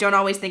certainly don't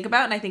always think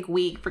about, and I think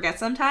we forget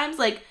sometimes.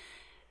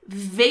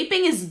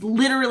 Vaping is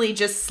literally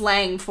just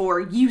slang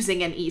for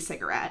using an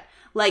e-cigarette.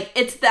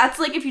 That's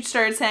like if you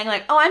started saying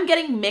oh, I'm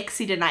getting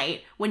mixy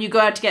tonight when you go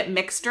out to get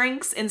mixed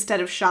drinks instead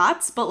of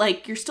shots,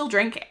 but you're still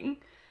drinking.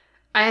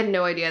 I had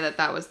no idea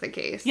that was the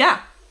case.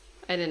 Yeah.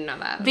 I didn't know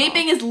that.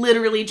 Vaping is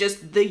literally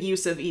just the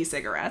use of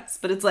e-cigarettes,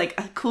 but it's a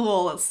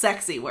cool,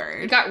 sexy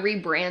word. It got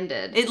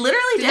rebranded. It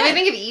literally did. When I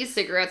think of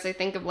e-cigarettes, I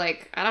think of I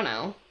don't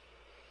know,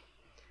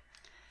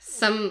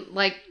 some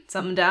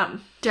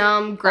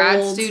dumb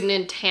grad student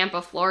in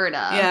Tampa,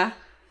 Florida. Yeah.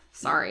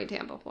 Sorry,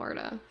 Tampa,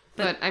 Florida.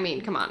 But I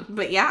mean, come on.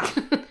 But yeah.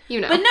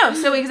 You know. But no,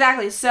 so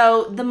exactly.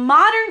 So the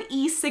modern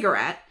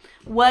e-cigarette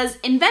was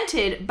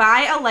invented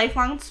by a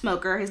lifelong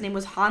smoker. His name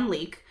was Han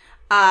Leek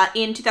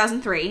in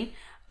 2003.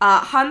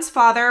 Han's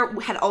father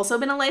had also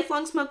been a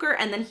lifelong smoker,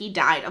 and then he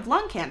died of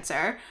lung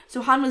cancer.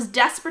 So Han was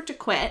desperate to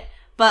quit,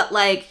 but,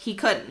 he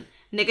couldn't.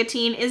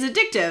 Nicotine is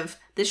addictive.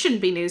 This shouldn't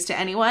be news to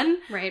anyone.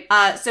 Right.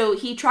 So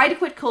he tried to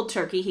quit cold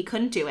turkey. He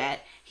couldn't do it.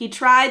 He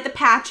tried the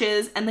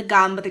patches and the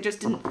gum, but they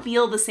just didn't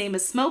feel the same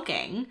as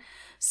smoking.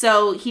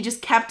 So he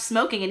just kept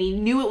smoking, and he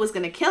knew it was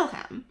going to kill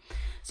him.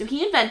 So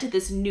he invented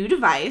this new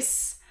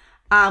device,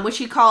 which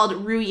he called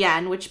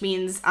Ruyen, which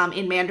means,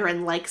 in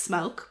Mandarin, like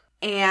smoke.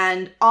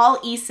 And all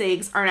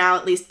e-cigs are now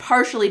at least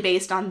partially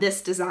based on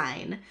this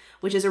design,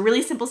 which is a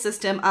really simple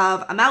system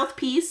of a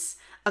mouthpiece,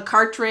 a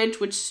cartridge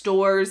which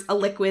stores a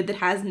liquid that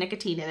has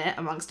nicotine in it,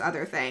 amongst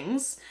other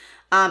things,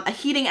 a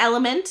heating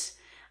element,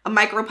 a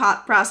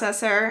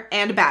microprocessor,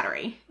 and a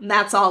battery. And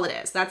that's all it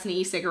is. That's an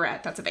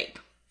e-cigarette. That's a vape.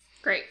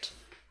 Great.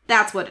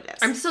 That's what it is.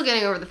 I'm still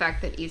getting over the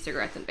fact that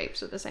e-cigarettes and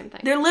vapes are the same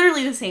thing. They're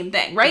literally the same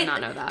thing, right? Did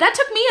not know that. That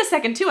took me a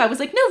second, too. I was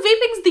like, no,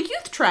 vaping's the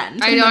youth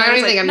trend. I know. I don't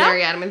even think I'm there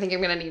yet. I think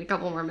I'm going to need a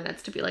couple more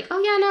minutes to be like, oh,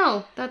 yeah,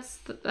 no.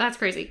 That's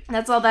crazy.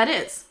 That's all that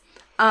is.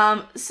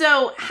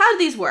 So how do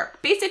these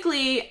work?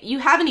 Basically, you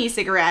have an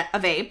e-cigarette, a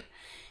vape.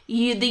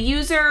 The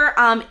user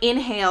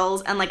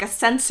inhales, and a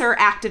sensor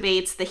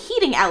activates the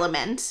heating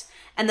element,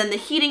 and then the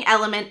heating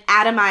element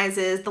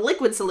atomizes the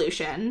liquid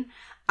solution.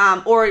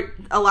 Or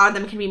a lot of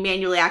them can be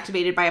manually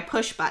activated by a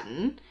push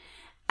button.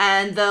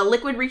 And the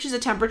liquid reaches a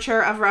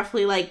temperature of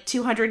roughly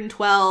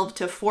 212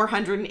 to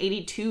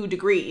 482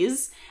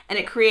 degrees. And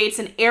it creates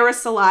an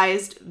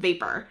aerosolized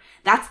vapor.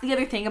 That's the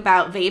other thing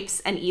about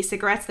vapes and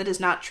e-cigarettes that is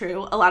not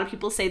true. A lot of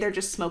people say they're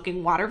just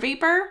smoking water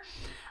vapor.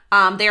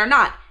 They are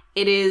not.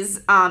 It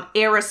is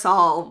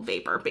aerosol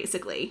vapor,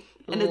 basically.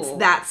 And it's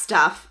that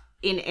stuff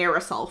in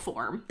aerosol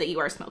form that you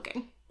are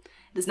smoking.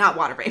 It is not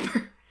water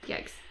vapor.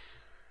 Yikes.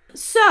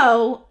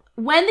 So,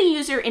 when the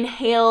user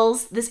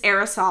inhales this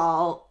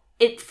aerosol,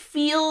 it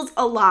feels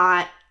a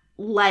lot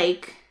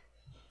like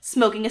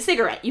smoking a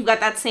cigarette. You've got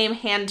that same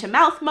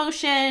hand-to-mouth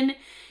motion,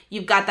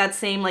 you've got that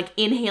same,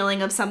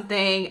 inhaling of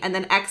something, and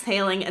then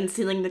exhaling and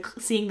seeing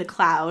the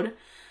cloud.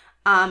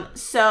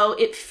 So,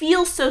 it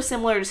feels so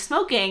similar to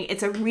smoking,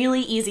 it's a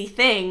really easy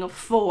thing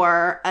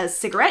for a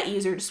cigarette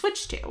user to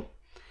switch to.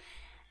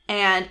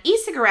 And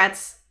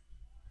e-cigarettes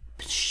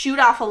shoot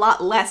off a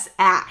lot less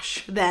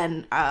ash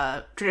than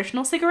a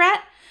traditional cigarette.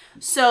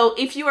 So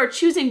if you are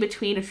choosing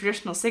between a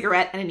traditional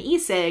cigarette and an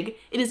e-cig,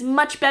 it is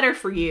much better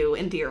for you,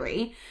 in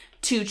theory,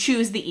 to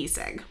choose the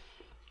e-cig.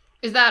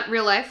 Is that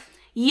real life?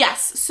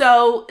 Yes.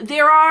 So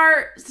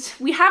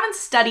we haven't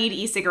studied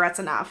e-cigarettes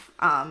enough.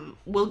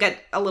 We'll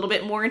get a little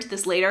bit more into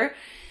this later.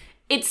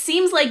 It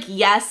seems like,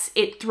 yes,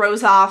 it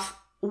throws off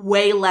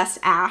way less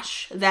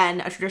ash than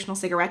a traditional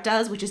cigarette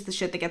does, which is the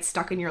shit that gets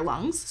stuck in your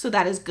lungs. So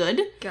that is good.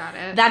 Got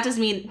it. That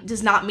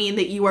does not mean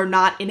that you are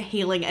not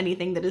inhaling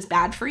anything that is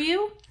bad for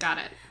you. Got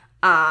it.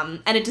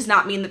 And it does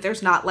not mean that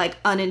there's not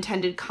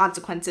unintended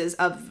consequences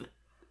of,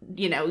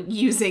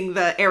 using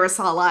the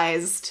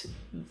aerosolized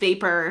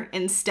vapor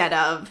instead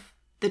of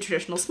the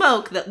traditional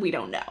smoke that we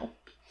don't know.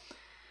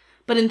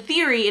 But in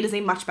theory, it is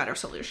a much better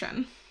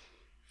solution.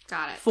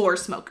 Got it. For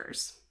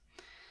smokers.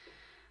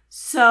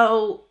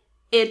 So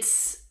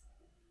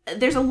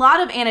there's a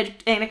lot of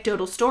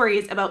anecdotal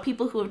stories about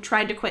people who have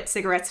tried to quit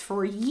cigarettes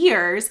for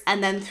years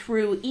and then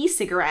through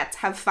e-cigarettes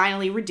have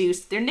finally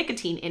reduced their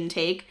nicotine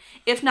intake,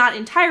 if not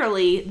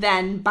entirely,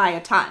 then by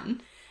a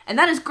ton. And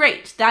that is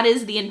great. That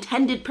is the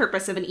intended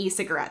purpose of an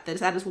e-cigarette.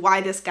 That is why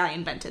this guy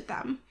invented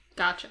them.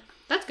 Gotcha.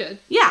 That's good.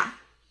 Yeah.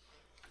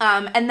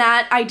 And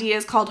that idea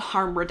is called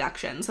harm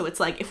reduction. So it's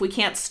if we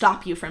can't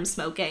stop you from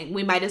smoking,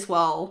 we might as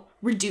well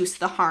reduce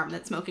the harm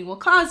that smoking will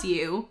cause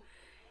you.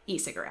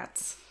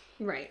 E-cigarettes.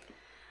 Right.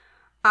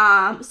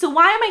 So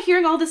why am I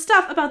hearing all this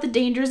stuff about the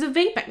dangers of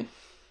vaping?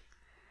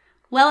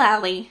 Well,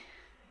 Allie,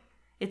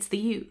 it's the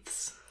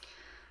youths.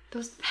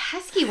 Those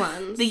pesky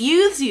ones. The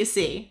youths, you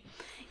see.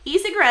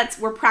 E-cigarettes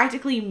were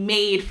practically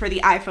made for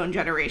the iPhone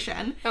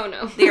generation. Oh,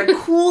 no. They are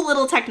cool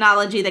little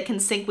technology that can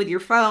sync with your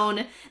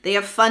phone. They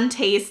have fun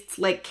tastes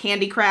like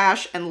Candy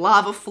Crush and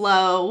Lava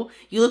Flow.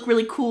 You look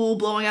really cool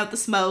blowing out the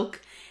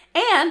smoke.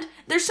 And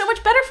they're so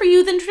much better for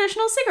you than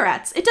traditional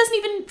cigarettes. It doesn't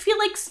even feel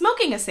like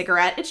smoking a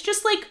cigarette. It's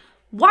just like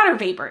water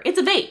vapor. It's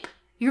a vape.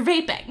 You're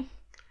vaping.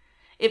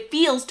 It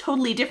feels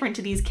totally different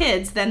to these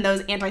kids than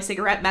those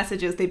anti-cigarette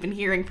messages they've been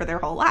hearing for their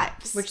whole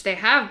lives. Which they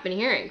have been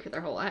hearing for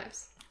their whole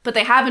lives. But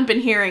they haven't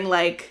been hearing,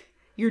 like,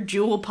 your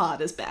Juul pod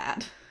is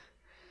bad.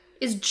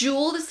 Is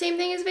Juul the same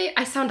thing as vape?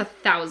 I sound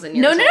 1,000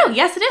 years old. No.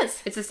 Yes, it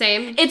is. It's the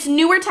same? It's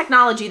newer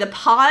technology. The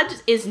pod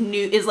is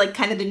like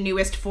kind of the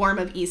newest form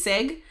of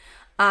e-cig.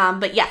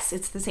 But yes,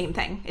 it's the same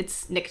thing.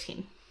 It's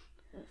nicotine.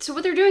 So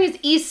what they're doing is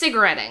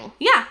e-cigaretting.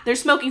 Yeah, they're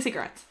smoking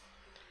cigarettes.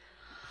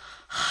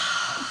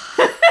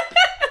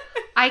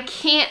 I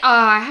can't...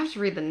 I have to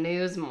read the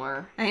news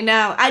more. I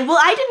know. I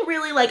didn't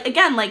really, like,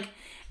 again, like,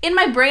 in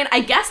my brain,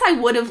 I guess I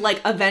would have,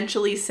 like,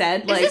 eventually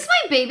said, like... Is this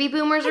why baby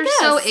boomers are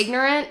so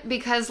ignorant?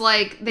 Because,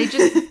 like, they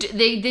just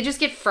they just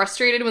get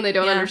frustrated when they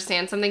don't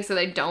understand something, so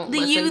they don't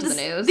listen to the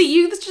news. The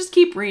youths just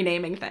keep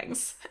renaming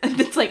things. And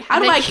it's like, how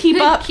do I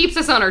keep up? It keeps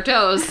us on our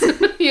toes,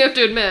 you have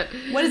to admit.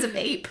 What is a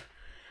vape?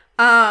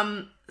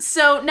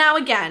 So now,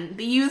 again,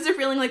 the youths are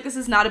feeling like this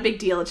is not a big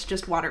deal. It's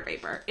just water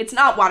vapor. It's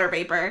not water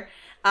vapor.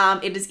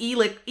 It is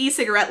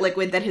e-cigarette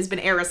liquid that has been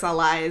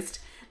aerosolized.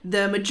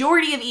 The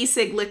majority of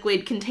e-cig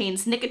liquid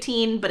contains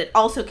nicotine, but it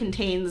also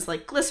contains,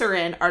 like,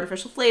 glycerin,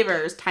 artificial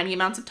flavors, tiny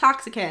amounts of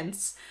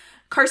toxicants,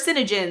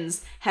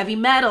 carcinogens, heavy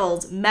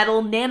metals,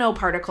 metal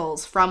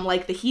nanoparticles from,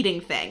 like, the heating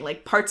thing.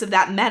 Like, parts of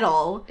that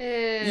metal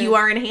you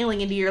are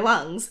inhaling into your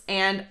lungs,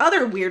 and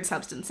other weird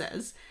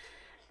substances.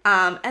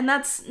 And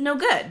that's no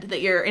good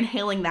that you're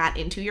inhaling that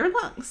into your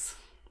lungs.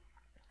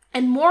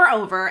 And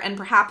moreover, and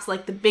perhaps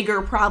like the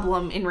bigger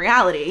problem in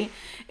reality,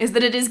 is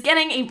that it is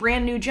getting a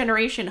brand new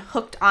generation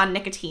hooked on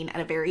nicotine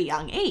at a very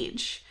young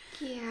age.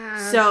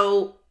 Yeah.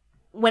 So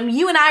when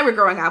you and I were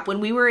growing up, when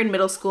we were in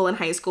middle school and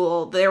high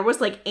school, there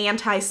was like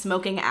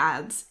anti-smoking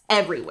ads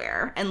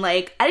everywhere. And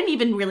like, I didn't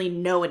even really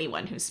know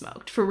anyone who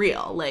smoked, for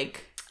real.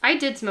 Like, I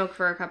did smoke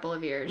for a couple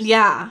of years.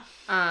 Yeah.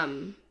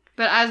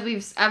 But as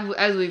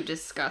we've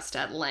discussed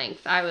at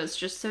length, I was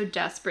just so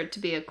desperate to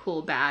be a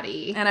cool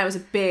baddie. And I was a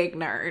big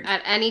nerd.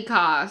 At any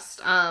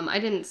cost. I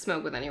didn't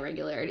smoke with any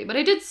regularity, but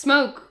I did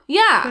smoke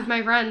with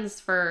my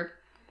friends for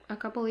a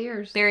couple of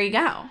years. There you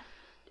go.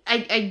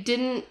 I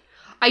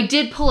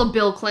did pull a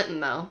Bill Clinton,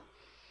 though.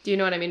 Do you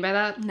know what I mean by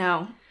that?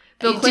 No.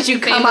 Bill Clinton did you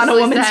come on a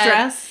woman's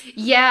dress?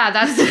 Yeah,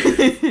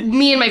 that's...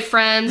 me and my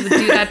friends would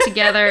do that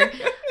together.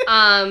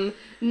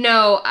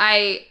 No,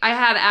 I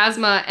had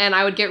asthma, and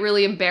I would get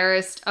really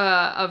embarrassed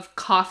of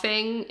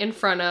coughing in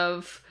front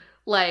of,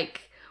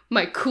 like,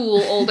 my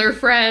cool older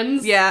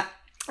friends. Yeah.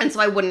 And so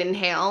I wouldn't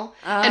inhale.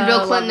 And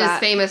Bill Clinton is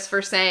famous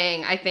for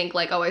saying, I think,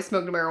 like, oh, I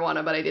smoked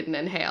marijuana, but I didn't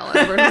inhale. And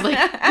everyone was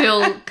like,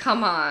 Bill,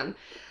 come on.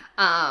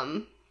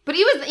 But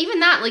even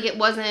that, like, it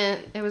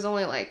was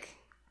only, like,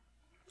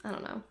 I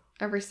don't know,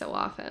 every so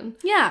often.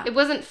 Yeah. It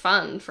wasn't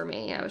fun for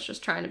me. I was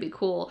just trying to be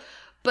cool.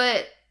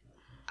 But...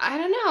 I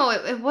don't know.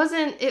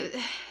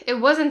 It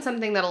wasn't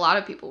something that a lot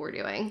of people were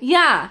doing.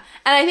 Yeah.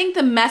 And I think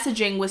the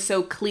messaging was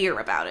so clear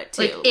about it,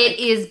 too. Like, it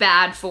is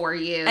bad for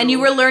you. And you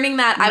were learning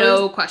that...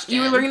 No question.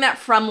 You were learning that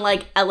from,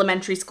 like,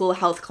 elementary school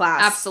health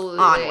class Absolutely.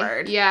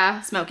 Onward.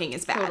 Yeah. Smoking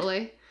is bad.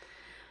 Totally.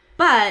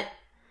 But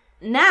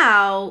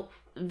now,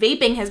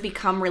 vaping has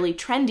become really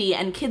trendy,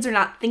 and kids are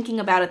not thinking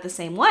about it the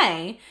same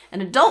way.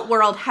 An adult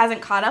world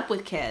hasn't caught up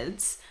with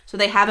kids, so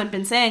they haven't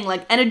been saying,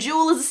 like, and a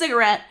Juul is a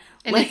cigarette.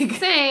 And like, it's the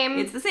same.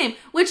 It's the same.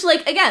 Which,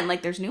 like, again,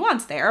 like, there's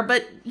nuance there,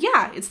 but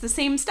yeah, it's the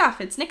same stuff.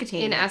 It's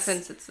nicotine. In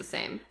essence, it's the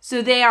same.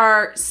 So they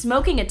are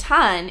smoking a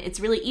ton. It's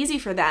really easy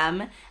for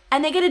them.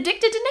 And they get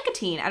addicted to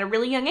nicotine at a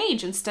really young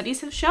age. And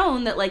studies have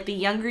shown that, like, the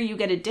younger you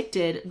get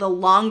addicted, the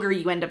longer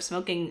you end up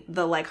smoking,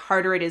 the, like,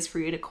 harder it is for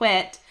you to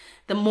quit.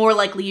 The more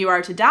likely you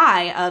are to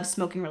die of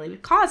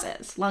smoking-related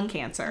causes. Lung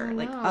cancer,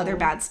 like, other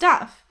bad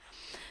stuff.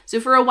 So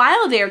for a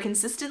while there,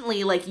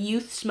 consistently, like,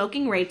 youth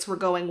smoking rates were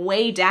going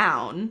way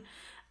down.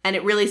 And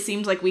it really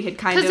seemed like we had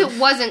kind of... Because it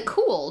wasn't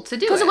cool to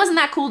do it. Because it wasn't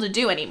that cool to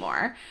do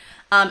anymore.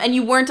 And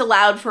you weren't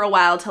allowed for a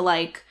while to,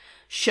 like,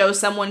 show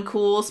someone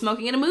cool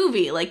smoking in a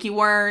movie. Like, you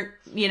weren't,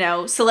 you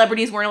know,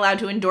 celebrities weren't allowed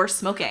to endorse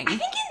smoking. I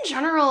think in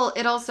general,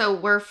 it also,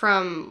 we're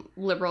from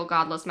liberal,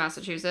 godless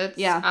Massachusetts.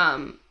 Yeah.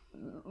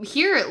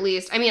 Here, at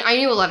least, I mean, I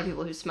knew a lot of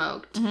people who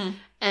smoked. Mm-hmm.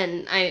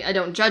 And I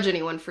don't judge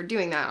anyone for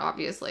doing that,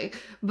 obviously.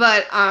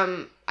 But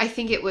I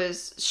think it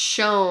was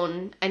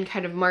shown and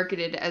kind of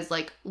marketed as,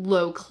 like,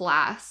 low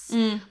class.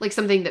 Like,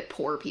 something that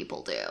poor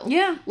people do.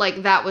 Yeah.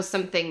 Like, that was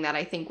something that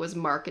I think was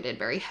marketed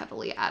very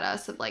heavily at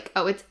us. Of, like,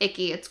 oh, it's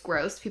icky, it's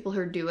gross. People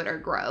who do it are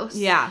gross.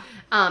 Yeah.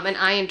 And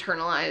I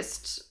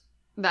internalized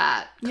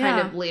that kind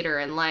of later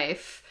in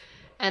life.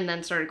 and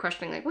then started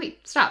questioning, like,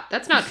 wait, stop,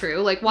 that's not true.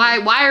 Like, why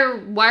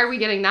are we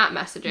getting that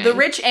messaging? The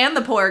rich and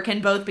the poor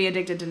can both be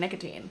addicted to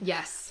nicotine.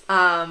 Yes.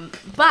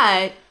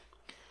 But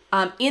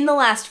in the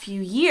last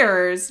few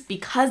years,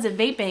 because of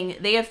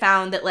vaping, they have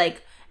found that,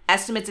 like,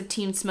 estimates of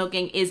teen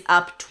smoking is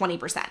up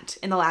 20%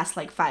 in the last,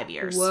 like, 5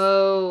 years.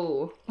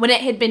 Whoa. When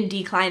it had been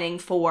declining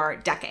for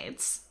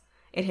decades.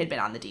 It had been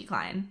on the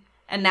decline.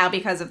 And now,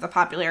 because of the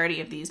popularity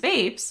of these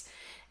vapes,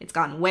 it's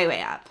gone way,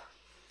 way up.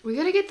 We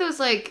gotta get those,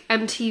 like,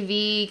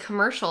 MTV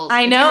commercials.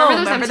 I know.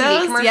 Remember those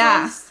MTV commercials?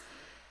 Yeah.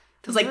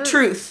 It was like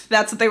Truth.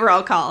 That's what they were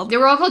all called. They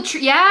were all called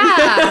Truth.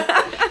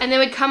 Yeah. And they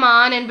would come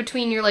on in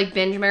between your, like,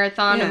 binge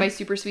marathon of My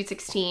Super Sweet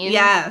 16.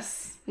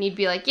 Yes. And you'd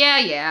be like,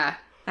 yeah.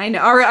 I know.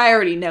 I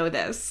already know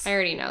this. I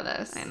already know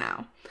this. I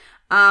know.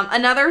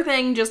 Another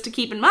thing just to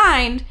keep in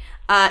mind,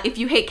 if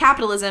you hate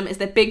capitalism, is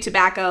that Big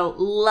Tobacco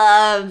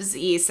loves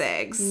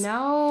e-cigs.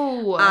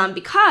 No.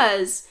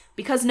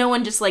 Because no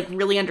one just, like,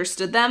 really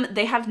understood them,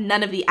 they have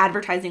none of the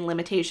advertising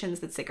limitations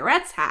that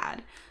cigarettes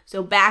had.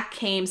 So back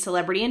came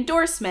celebrity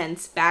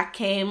endorsements, back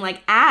came,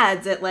 like,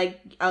 ads at, like,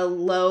 a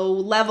low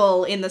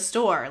level in the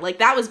store. Like,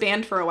 that was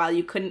banned for a while.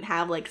 You couldn't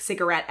have, like,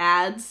 cigarette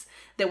ads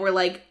that were,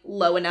 like,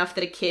 low enough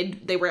that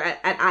they were at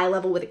eye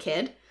level with a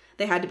kid.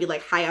 They had to be,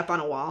 like, high up on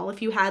a wall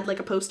if you had, like,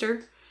 a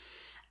poster.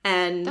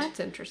 And that's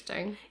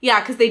interesting. Yeah,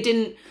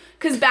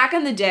 because back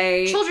in the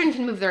day... Children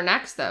can move their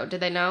necks, though. Did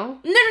they know?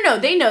 No,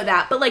 they know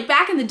that. But, like,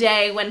 back in the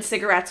day when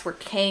cigarettes were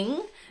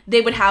king, they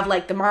would have,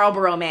 like, the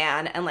Marlboro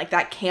Man and, like,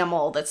 that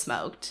camel that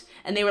smoked.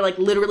 And they were, like,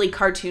 literally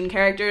cartoon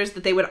characters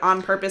that they would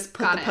on purpose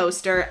put the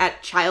poster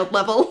at child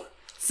level.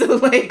 So,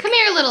 like... Come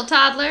here, little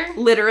toddler.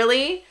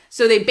 Literally.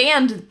 So they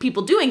banned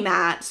people doing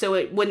that so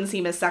it wouldn't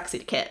seem as sexy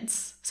to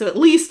kids. So at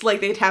least, like,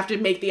 they'd have to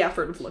make the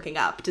effort of looking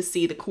up to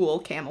see the cool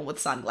camel with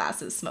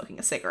sunglasses smoking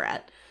a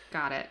cigarette.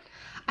 Got it.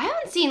 I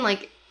haven't seen,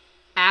 like,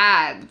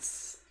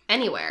 ads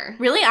anywhere.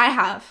 Really? I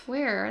have.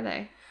 Where are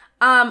they?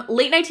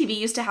 Late night TV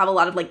used to have a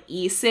lot of, like,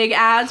 e-cig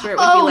ads where it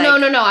would be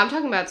like... No. I'm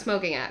talking about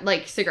smoking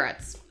like,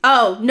 cigarettes.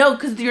 Oh, no,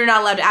 because you're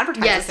not allowed to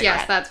advertise a cigarette.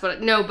 Yes, that's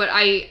what... No, but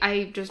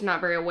I'm just not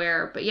very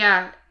aware. But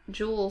yeah,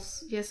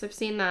 Juuls. Yes, I've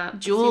seen that.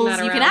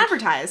 Juuls, you can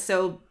advertise.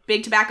 So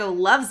Big Tobacco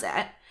loves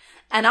it.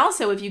 And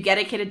also, if you get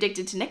a kid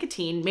addicted to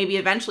nicotine, maybe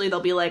eventually they'll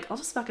be like, I'll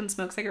just fucking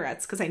smoke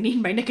cigarettes because I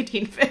need my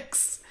nicotine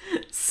fix.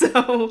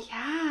 So,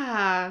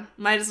 yeah.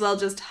 Might as well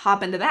just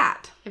hop into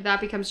that. If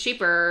that becomes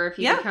cheaper, if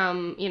you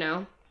become,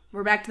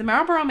 We're back to the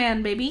Marlboro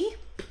Man, baby.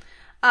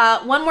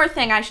 One more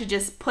thing I should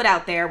just put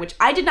out there, which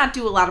I did not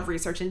do a lot of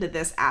research into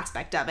this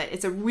aspect of it.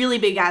 It's a really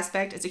big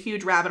aspect. It's a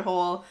huge rabbit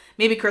hole.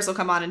 Maybe Chris will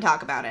come on and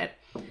talk about it.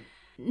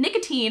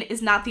 Nicotine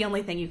is not the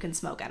only thing you can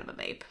smoke out of a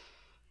vape.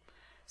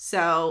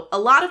 So, a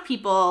lot of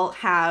people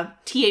have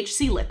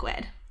THC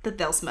liquid that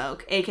they'll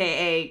smoke,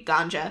 aka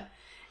ganja,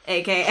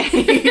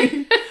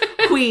 aka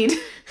weed,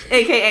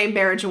 aka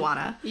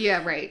marijuana.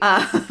 Yeah, right.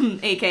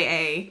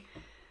 Aka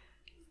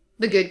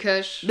the good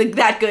kush.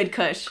 That good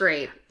kush.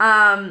 Great.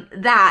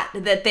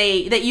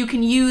 That you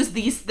can use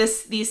these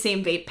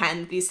same vape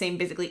pens, these same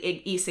basically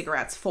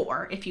e-cigarettes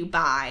for if you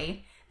buy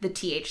the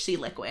THC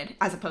liquid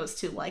as opposed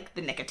to, like,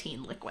 the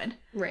nicotine liquid.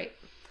 Right.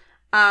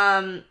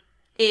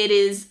 It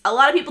is a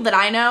lot of people that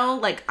I know,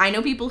 like, I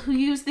know people who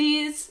use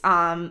these.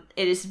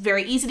 It is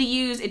very easy to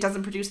use. It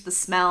doesn't produce the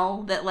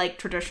smell that, like,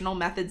 traditional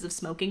methods of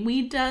smoking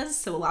weed does.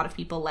 So a lot of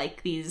people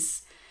like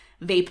these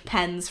vape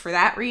pens for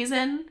that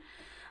reason.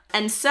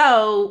 And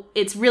so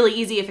it's really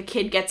easy if a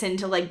kid gets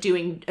into, like,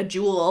 doing a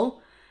Juul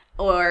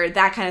or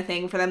that kind of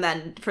thing for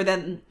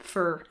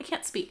I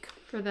can't speak.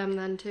 For them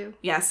then too.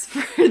 Yes,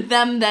 for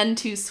them then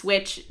to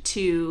switch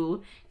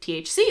to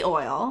THC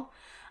oil.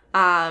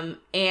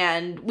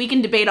 And we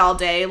can debate all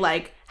day,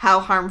 like,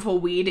 how harmful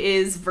weed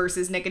is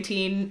versus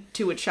nicotine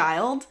to a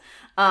child.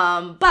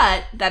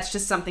 But that's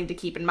just something to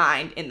keep in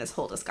mind in this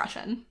whole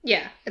discussion.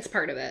 Yeah, it's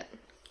part of it.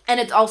 And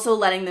it's also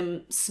letting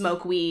them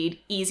smoke weed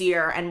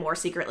easier and more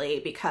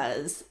secretly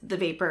because the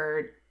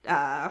vapor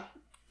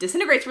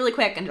disintegrates really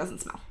quick and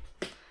doesn't smell.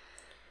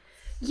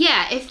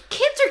 Yeah, if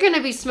kids are going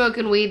to be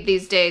smoking weed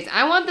these days,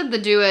 I want them to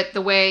do it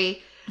the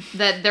way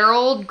that their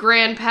old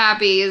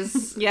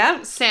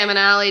grandpappies, Sam and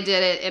Allie,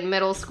 did it in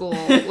middle school,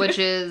 which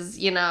is,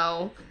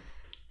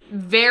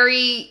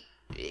 very,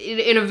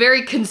 in a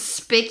very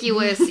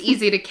conspicuous,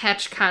 easy to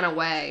catch kind of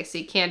way. So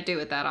you can't do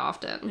it that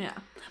often. Yeah.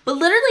 But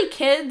literally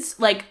kids,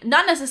 like,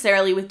 not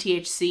necessarily with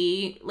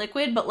THC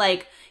liquid, but,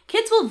 like,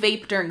 kids will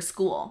vape during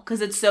school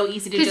because it's so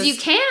easy to just... Because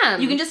you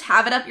can. You can just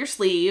have it up your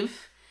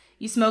sleeve,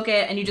 you smoke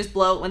it, and you just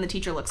blow it when the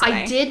teacher looks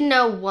away. I did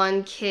know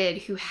one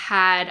kid who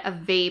had a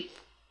vape...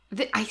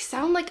 I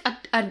sound like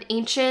an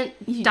ancient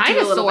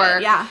dinosaur.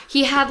 Bit, yeah.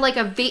 He had, like,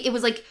 a vape... It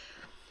was, like...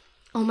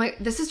 Oh my...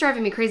 This is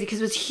driving me crazy because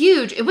it was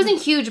huge. It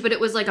wasn't huge, but it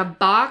was, like, a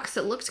box.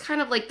 It looked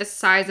kind of like the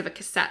size of a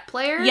cassette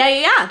player.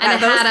 Yeah.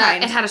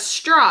 And it had a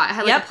straw. It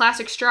had, like, a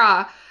plastic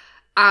straw.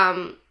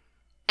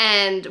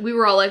 And we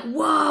were all like,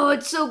 whoa,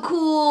 it's so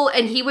cool.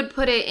 And he would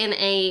put it in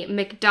a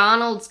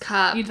McDonald's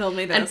cup. You told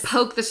me this. And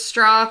poke the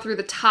straw through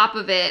the top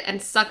of it and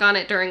suck on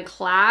it during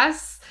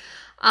class.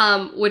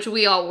 which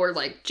we all were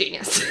like,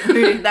 genius.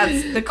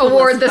 That's the coolest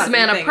award this fucking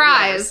man a thing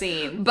prize.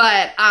 we've ever seen.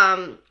 But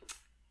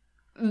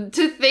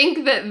to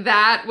think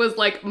that was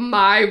like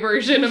my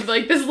version of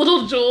like this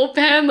little Juul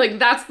pen, like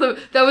that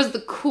was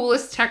the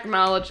coolest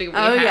technology we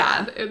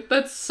had.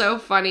 That's so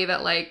funny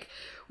that like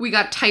we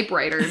got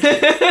typewriters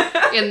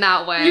in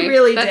that way. You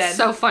really did. That's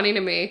so funny to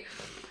me.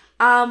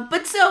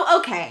 But so,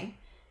 okay.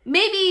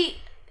 Maybe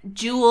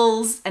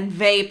Juuls and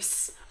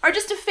vapes are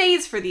just a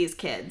phase for these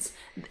kids.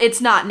 It's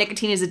not.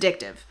 Nicotine is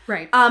addictive.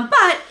 Right.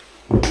 But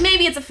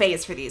maybe it's a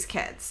phase for these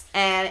kids.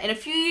 And in a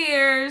few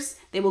years,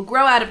 they will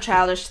grow out of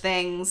childish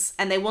things,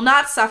 and they will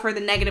not suffer the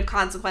negative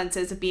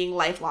consequences of being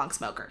lifelong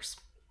smokers.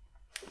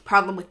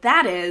 Problem with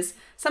that is,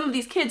 some of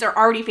these kids are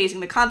already facing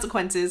the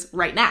consequences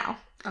right now.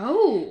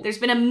 Oh. There's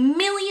been a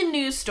million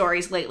news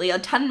stories lately, a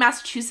ton in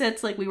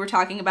Massachusetts, like we were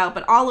talking about,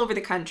 but all over the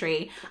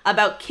country,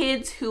 about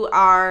kids who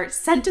are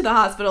sent to the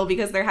hospital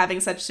because they're having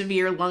such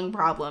severe lung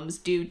problems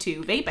due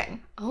to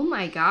vaping. Oh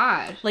my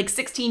god. Like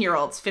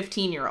 16-year-olds,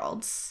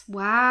 15-year-olds.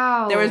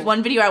 Wow. There was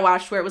one video I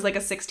watched where it was like a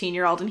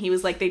 16-year-old, and he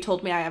was like, they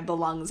told me I have the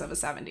lungs of a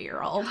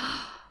 70-year-old.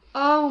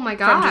 Oh my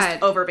god. From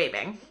just over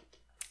vaping.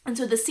 And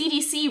so the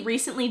CDC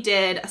recently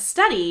did a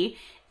study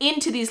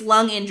into these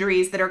lung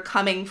injuries that are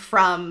coming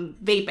from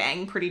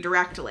vaping pretty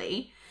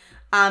directly.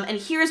 And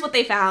here's what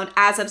they found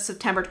as of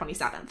September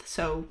 27th.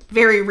 So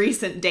very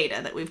recent data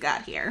that we've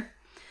got here.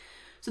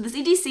 So the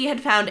CDC had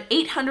found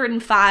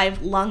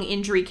 805 lung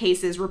injury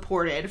cases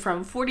reported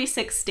from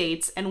 46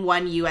 states and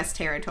 1 U.S.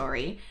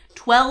 territory.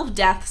 12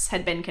 deaths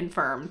had been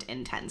confirmed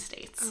in 10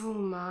 states. Oh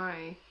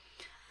my.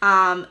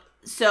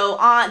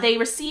 So they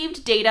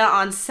received data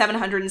on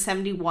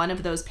 771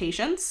 of those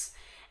patients.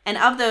 And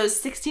of those,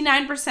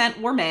 69%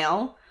 were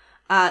male.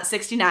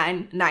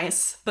 69,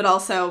 nice, but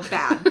also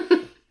bad.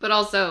 But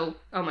also,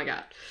 oh my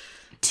god.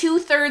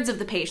 2/3 of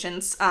the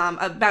patients,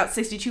 about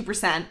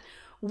 62%,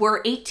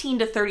 were 18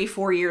 to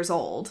 34 years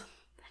old.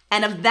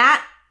 And of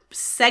that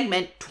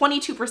segment,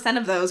 22%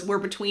 of those were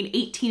between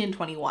 18 and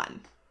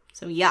 21.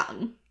 So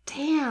young.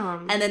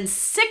 Damn. And then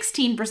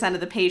 16% of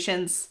the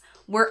patients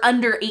were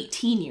under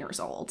 18 years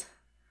old.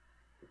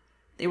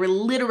 They were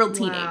literal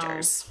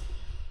teenagers. Wow.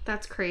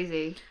 That's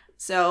crazy.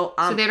 So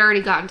they'd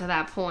already gotten to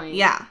that point.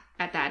 Yeah.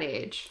 At that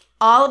age.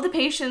 All of the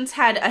patients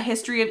had a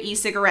history of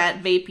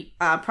e-cigarette vape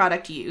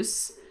product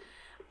use.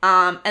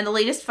 And the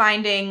latest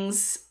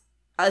findings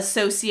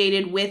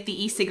associated with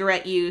the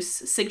e-cigarette use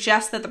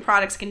suggest that the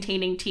products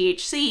containing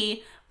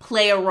THC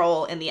play a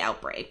role in the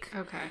outbreak.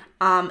 Okay.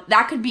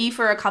 That could be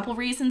for a couple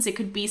reasons. It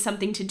could be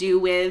something to do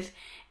with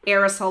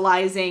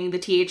aerosolizing the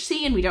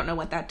THC, and we don't know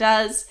what that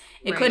does.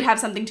 It could have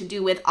something to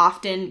do with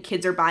often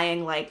kids are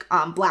buying like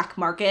black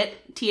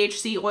market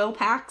THC oil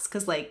packs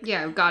because like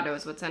yeah, God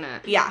knows what's in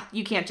it. Yeah,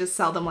 you can't just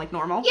sell them like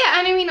normal. Yeah,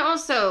 and I mean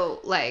also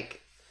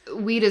like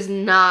weed is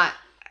not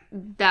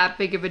that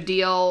big of a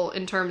deal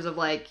in terms of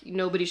like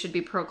nobody should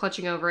be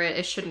clutching over it.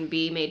 It shouldn't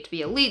be made to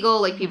be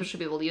illegal. Like people should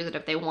be able to use it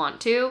if they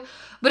want to,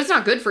 but it's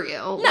not good for you.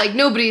 No. Like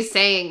nobody's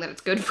saying that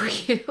it's good for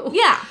you.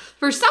 Yeah.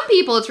 For some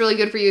people, it's really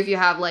good for you if you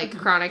have like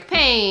chronic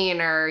pain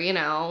or you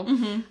know,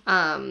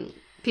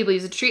 people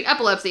use it to treat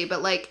epilepsy.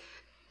 But like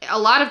a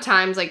lot of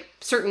times, like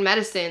certain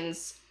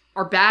medicines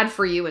are bad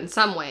for you in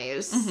some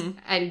ways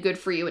and good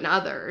for you in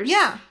others.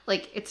 Yeah.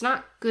 Like, it's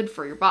not good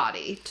for your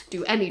body to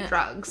do any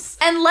drugs.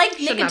 And like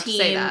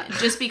nicotine,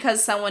 just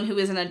because someone who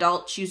is an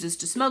adult chooses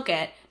to smoke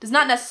it does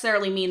not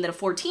necessarily mean that a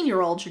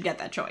 14-year-old should get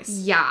that choice.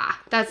 Yeah.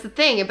 That's the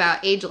thing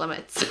about age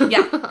limits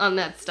on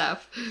that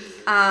stuff.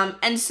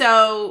 And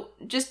so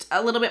just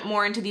a little bit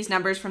more into these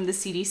numbers from the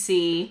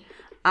CDC.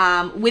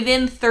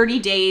 Within 30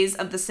 days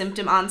of the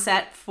symptom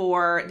onset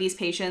for these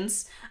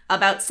patients,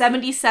 about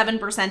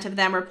 77% of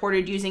them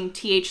reported using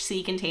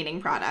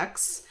THC-containing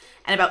products,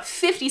 and about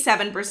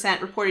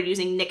 57% reported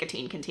using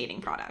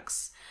nicotine-containing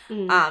products.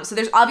 So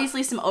there's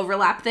obviously some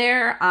overlap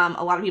there.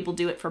 A lot of people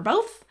do it for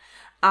both,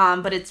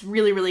 but it's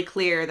really, really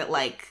clear that,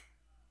 like,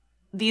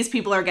 these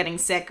people are getting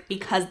sick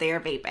because they are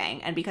vaping,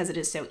 and because it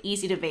is so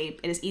easy to vape.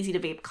 It is easy to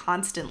vape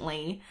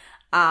constantly.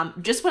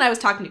 Just when I was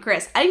talking to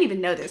Chris, I didn't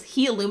even know this.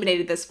 He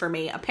illuminated this for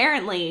me.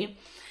 Apparently,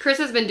 Chris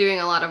has been doing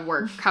a lot of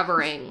work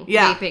covering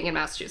vaping in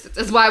Massachusetts.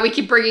 That's why we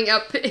keep bringing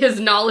up his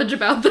knowledge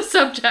about the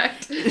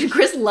subject.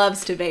 Chris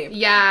loves to vape.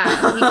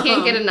 Yeah, he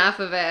can't get enough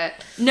of it.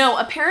 No,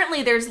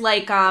 apparently there's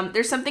like,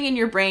 there's something in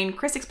your brain.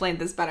 Chris explained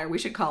this better. We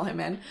should call him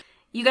in.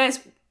 You guys,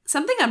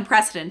 something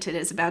unprecedented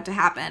is about to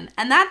happen.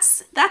 And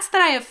that's that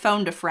I have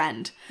phoned a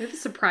friend. You're the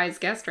surprise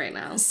guest right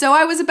now. So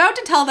I was about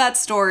to tell that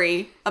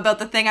story about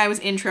the thing I was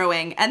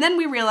introing. And then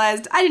we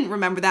realized I didn't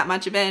remember that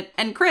much of it.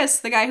 And Chris,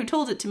 the guy who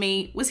told it to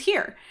me, was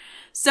here.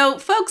 So,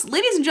 folks,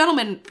 ladies and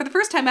gentlemen, for the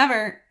first time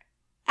ever,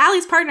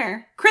 Allie's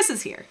partner, Chris,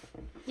 is here.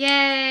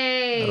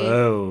 Yay!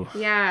 Hello.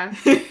 Yeah.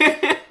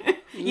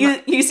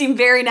 You seem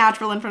very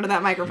natural in front of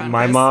that microphone,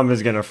 My Chris. mom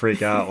is going to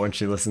freak out when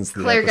she listens to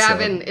the Claire episode.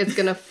 Gavin is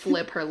going to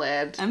flip her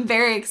lid. I'm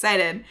very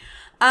excited.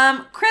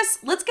 Chris,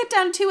 let's get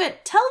down to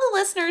it. Tell the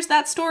listeners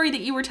that story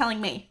that you were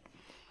telling me.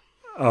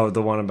 Oh,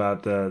 the one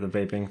about the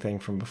vaping thing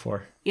from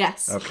before?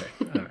 Yes. Okay.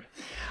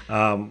 All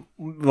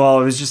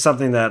Well, it was just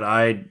something that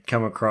I'd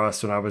come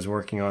across when I was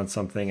working on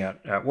something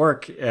at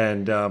work.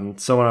 And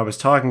someone I was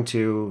talking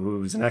to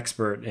who's an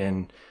expert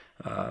in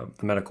the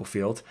medical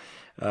field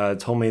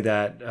told me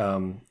that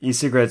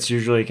e-cigarettes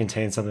usually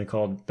contain something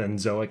called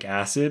benzoic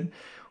acid,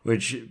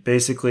 which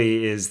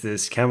basically is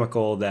this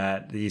chemical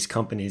that these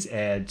companies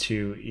add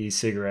to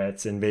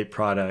e-cigarettes and vape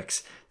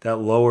products that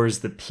lowers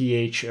the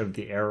pH of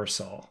the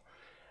aerosol.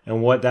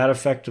 And what that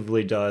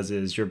effectively does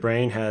is your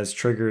brain has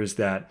triggers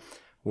that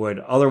would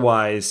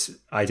otherwise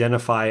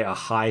identify a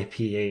high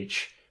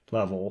pH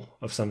level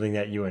of something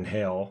that you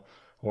inhale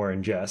or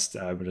ingest,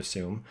 I would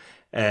assume.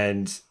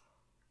 And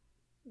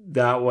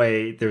that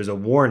way there's a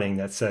warning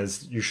that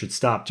says you should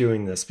stop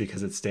doing this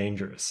because it's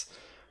dangerous.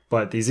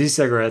 But these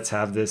e-cigarettes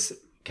have this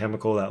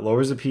chemical that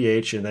lowers the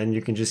pH, and then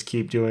you can just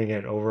keep doing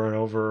it over and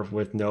over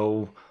with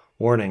no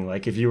warning.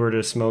 Like if you were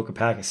to smoke a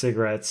pack of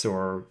cigarettes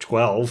or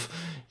 12,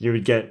 you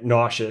would get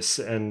nauseous,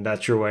 and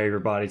that's your way of your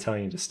body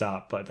telling you to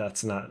stop. But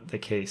that's not the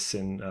case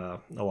in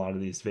a lot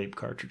of these vape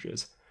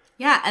cartridges.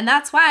 Yeah, and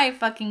that's why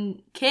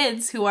fucking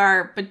kids who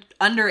are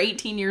under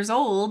 18 years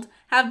old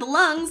have the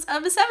lungs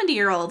of a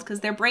 70-year-old,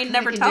 because their brain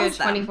never tells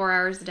them. 24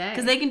 hours a day.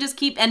 Because they can just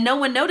keep, and no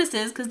one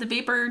notices because the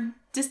vapor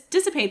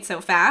dissipates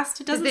so fast.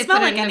 It doesn't smell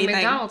like anything. They put it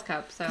in a McDonald's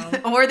cup,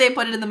 so. Or they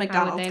put it in the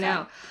McDonald's cup. How would they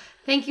know?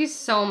 Thank you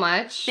so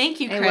much. Thank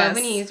you, Chris. I love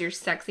when you use your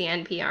sexy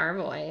NPR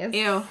voice.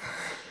 Ew.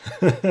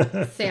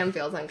 Sam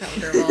feels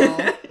uncomfortable.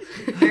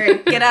 All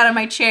right, get out of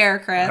my chair,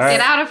 Chris. Right.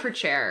 Get out of her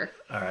chair.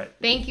 All right.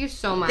 Thank you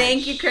so much.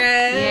 Thank you, Chris.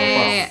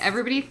 Yay.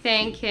 Everybody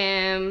thank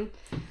him.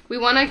 We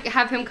want to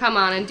have him come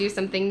on and do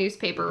something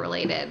newspaper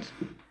related.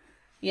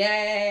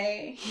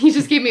 Yay. He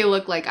just gave me a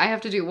look like, I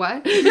have to do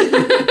what?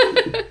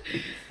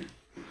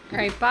 All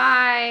right,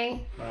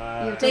 bye.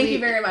 Bye. Thank you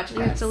very much, Chris.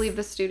 You have to leave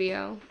the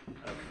studio.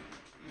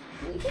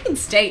 He can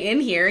stay in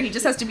here. He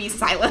just has to be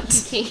silent.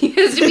 He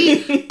has to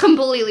be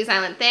completely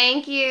silent.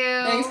 Thank you.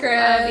 Thanks, Chris.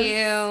 Love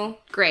you.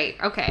 Great.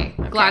 Okay.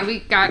 Glad we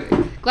got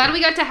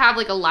to have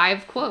like a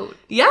live quote.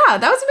 Yeah,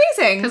 that was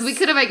amazing. Because we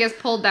could have, I guess,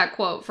 pulled that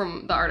quote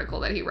from the article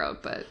that he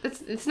wrote, but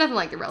it's nothing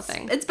like the real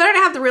thing. It's better to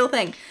have the real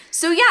thing.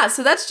 So yeah,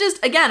 so that's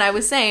just, again, I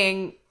was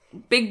saying,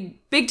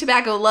 Big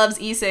Tobacco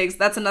loves e-cigs.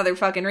 That's another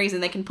fucking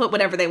reason they can put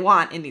whatever they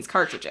want in these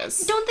cartridges.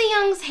 Don't the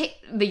youngs hate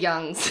the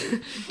youngs?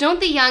 Don't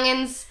the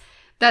youngins?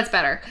 That's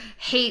better.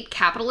 Hate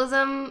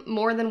capitalism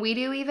more than we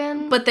do,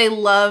 even. But they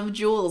love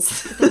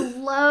Juuls. They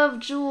love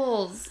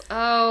Juuls.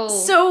 Oh.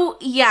 So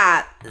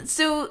yeah,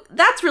 so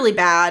that's really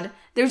bad.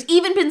 There's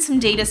even been some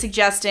data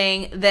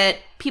suggesting that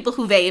people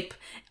who vape,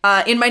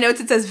 in my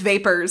notes it says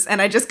vapors,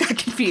 and I just got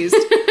confused.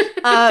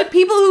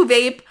 People who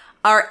vape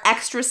are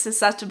extra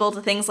susceptible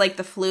to things like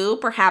the flu,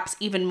 perhaps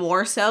even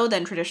more so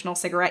than traditional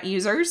cigarette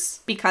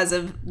users, because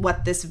of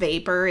what this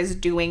vapor is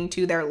doing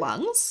to their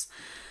lungs.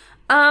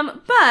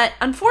 But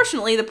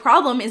unfortunately, the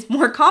problem is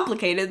more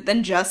complicated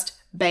than just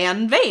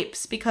ban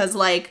vapes, because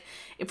like,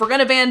 if we're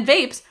gonna ban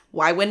vapes,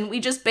 why wouldn't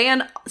we just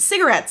ban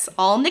cigarettes,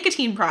 all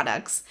nicotine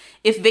products?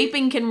 If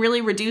vaping can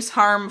really reduce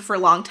harm for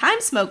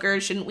long-time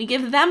smokers, shouldn't we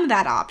give them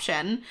that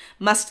option?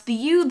 Must the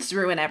youths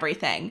ruin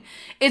everything?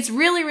 It's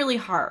really, really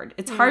hard.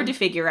 It's hard to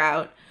figure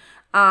out.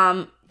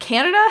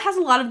 Canada has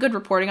a lot of good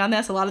reporting on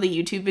this. A lot of the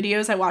YouTube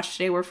videos I watched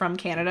today were from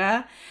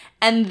Canada.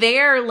 And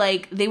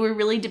they were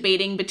really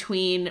debating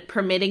between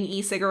permitting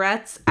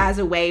e-cigarettes as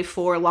a way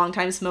for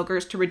longtime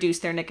smokers to reduce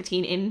their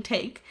nicotine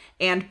intake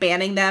and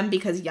banning them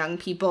because young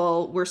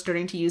people were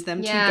starting to use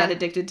them to get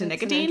addicted to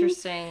nicotine.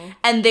 Interesting.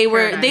 And they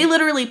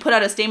literally put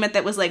out a statement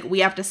that was like, we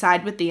have to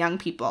side with the young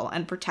people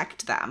and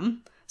protect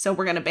them. So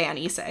we're going to ban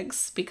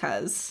e-cigs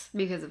because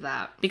of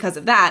that. Because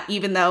of that,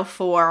 even though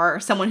for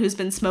someone who's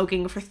been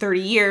smoking for 30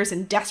 years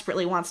and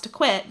desperately wants to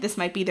quit, this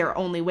might be their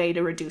only way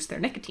to reduce their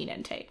nicotine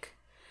intake.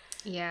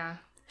 Yeah.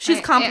 She's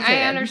complicated.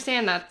 I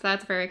understand that.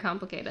 That's very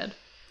complicated.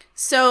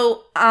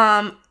 So,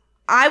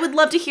 I would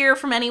love to hear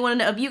from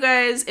anyone of you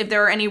guys if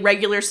there are any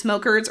regular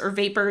smokers or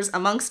vapors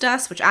amongst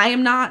us, which I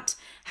am not.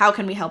 How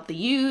can we help the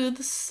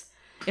youths?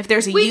 If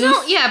there's a youth...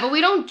 but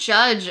we don't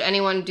judge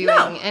anyone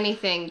doing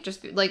anything.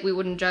 Just like we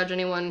wouldn't judge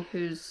anyone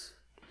who's,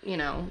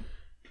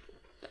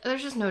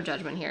 there's just no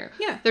judgment here.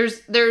 Yeah.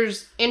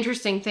 There's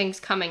interesting things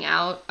coming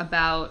out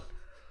about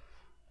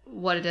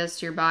what it does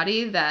to your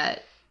body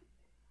that...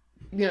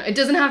 it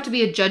doesn't have to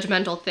be a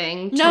judgmental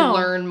thing to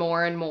learn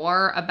more and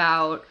more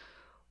about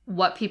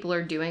what people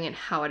are doing and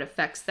how it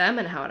affects them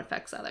and how it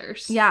affects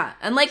others. Yeah,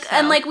 and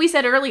like we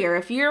said earlier,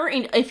 if you're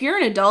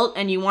an adult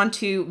and you want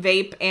to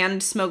vape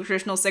and smoke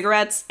traditional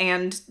cigarettes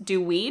and do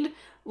weed,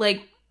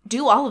 like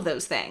do all of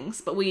those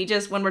things. But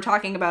when we're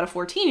talking about a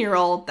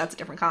 14-year-old, that's a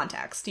different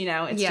context.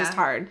 It's just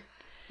hard.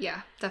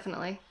 Yeah,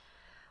 definitely.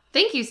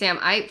 Thank you, Sam.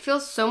 I feel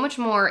so much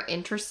more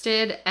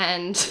interested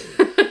and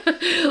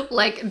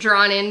like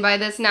drawn in by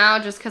this now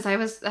just because I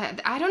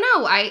don't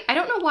know. I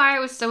don't know why I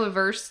was so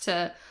averse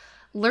to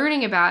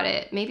learning about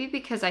it. Maybe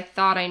because I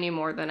thought I knew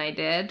more than I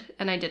did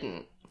and I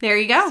didn't. There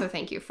you go. So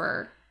thank you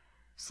for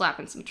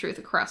slapping some truth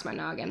across my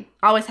noggin.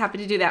 Always happy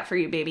to do that for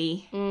you,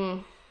 baby.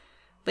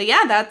 But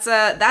yeah, that's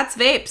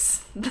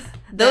vapes.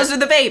 Those are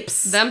the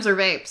vapes. Them's are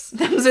vapes.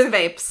 Them's are the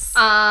vapes.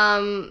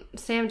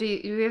 Sam, do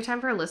we have time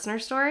for a listener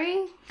story? I don't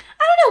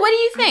know. What do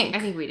you think? I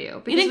think we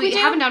do. Because You think we do?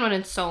 haven't done one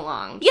in so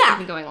long. Yeah. We've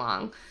been going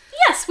long.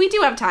 Yes, we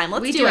do have time.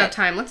 Let's do it. have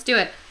time. Let's do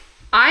it.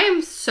 I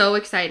am so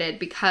excited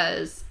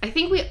because I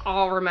think we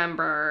all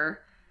remember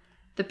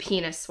the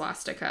penis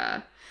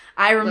swastika.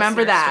 I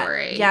remember listener that.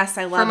 Story Yes,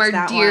 I love that from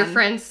our dear one.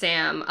 friend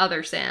Sam,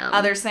 other Sam.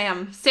 Other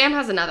Sam. Sam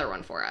has another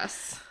one for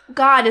us.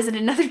 God, is it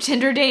another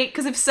Tinder date?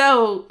 Because if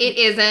so, It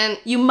isn't.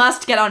 you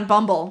must get on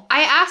Bumble.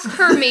 I asked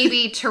her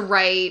maybe to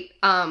write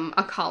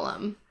a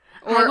column.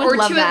 I would Or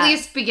love to that. at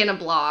least begin a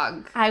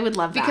blog. I would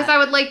love that. Because I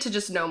would like to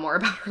just know more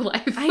about her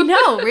life. I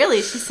know,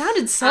 really. She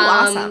sounded so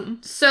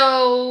awesome.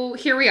 So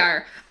here we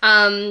are.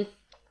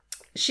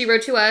 She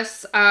wrote to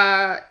us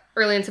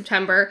early in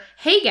September.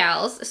 Hey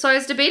gals, so I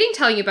was debating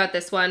telling you about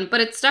this one,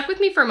 but it stuck with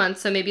me for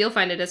months, so maybe you'll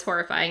find it as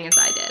horrifying as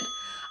I did.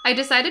 I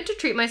decided to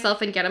treat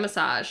myself and get a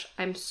massage.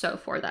 I'm so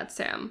for that,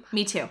 Sam.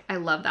 Me too. I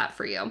love that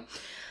for you.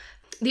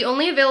 The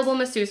only available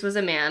masseuse was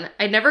a man.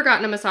 I'd never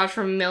gotten a massage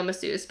from a male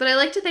masseuse, but I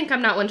like to think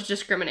I'm not one to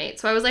discriminate,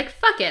 so I was like,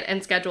 fuck it,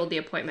 and scheduled the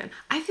appointment.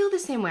 I feel the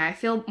same way. I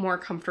feel more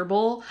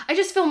comfortable. I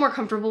just feel more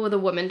comfortable with a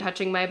woman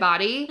touching my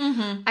body.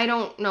 Mm-hmm. I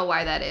don't know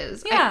why that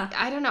is. Yeah.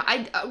 I don't know.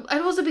 I'd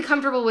also be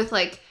comfortable with,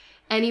 like,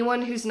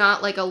 anyone who's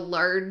not, like, a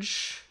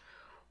large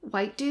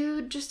white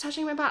dude just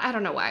touching my body. I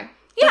don't know why.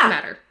 Yeah. Doesn't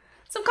matter.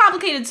 Some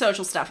complicated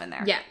social stuff in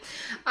there. Yeah.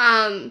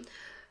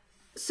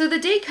 So the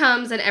day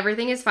comes and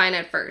everything is fine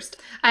at first.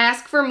 I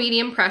ask for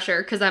medium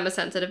pressure because I'm a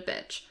sensitive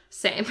bitch.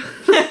 Same.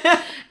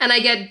 And I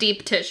get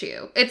deep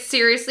tissue. It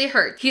seriously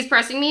hurts. He's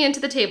pressing me into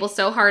the table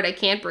so hard I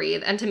can't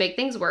breathe, and to make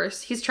things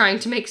worse, he's trying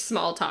to make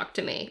small talk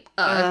to me.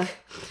 Ugh.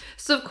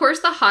 So of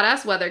course the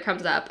hot-ass weather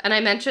comes up, and I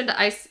mentioned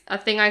a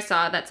thing I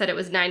saw that said it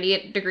was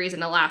 98 degrees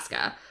in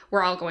Alaska.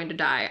 We're all going to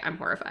die. I'm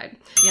horrified.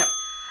 Yep.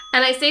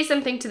 And I say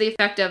something to the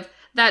effect of,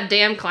 that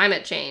damn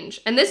climate change.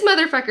 And this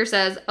motherfucker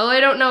says, oh, I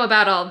don't know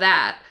about all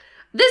that.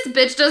 This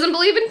bitch doesn't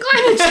believe in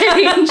climate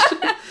change.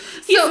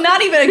 He's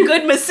not even a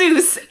good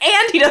masseuse,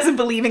 and he doesn't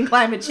believe in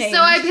climate change.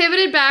 So I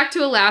pivoted back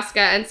to Alaska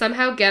and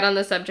somehow get on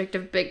the subject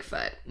of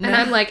Bigfoot. And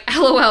I'm like,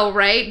 LOL,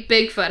 right?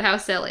 Bigfoot, how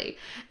silly.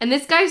 And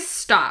this guy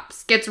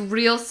stops, gets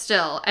real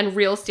still and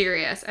real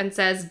serious, and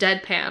says,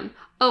 deadpan,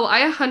 oh,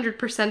 I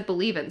 100%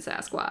 believe in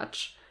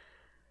Sasquatch.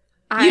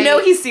 You know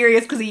he's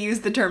serious because he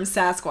used the term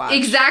Sasquatch.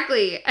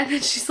 Exactly. And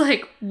then she's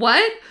like,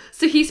 what?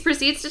 So he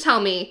proceeds to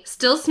tell me,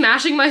 still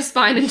smashing my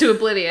spine into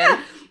oblivion,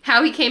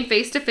 how he came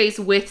face to face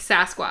with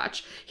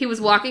Sasquatch. He was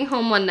walking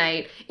home one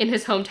night in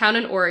his hometown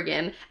in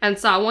Oregon and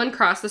saw one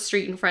cross the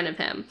street in front of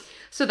him.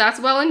 So that's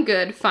well and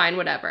good, fine,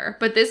 whatever.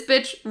 But this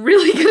bitch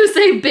really gonna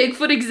say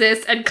Bigfoot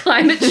exists and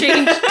climate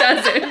change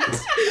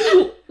doesn't.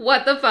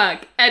 What the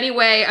fuck?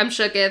 Anyway, I'm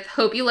shooketh.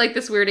 Hope you like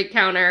this weird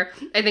encounter.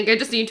 I think I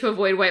just need to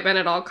avoid white men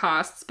at all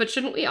costs. But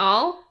shouldn't we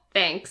all?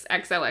 Thanks,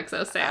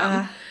 XOXO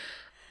Sam.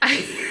 I can't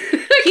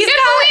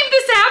believe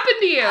this happened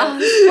to you. Oh,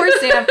 poor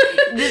Sam.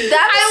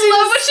 I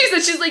love what she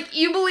said. She's like,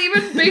 you believe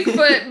in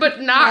Bigfoot,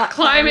 but not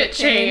climate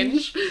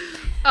change.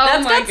 Oh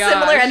That's my got gosh.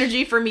 similar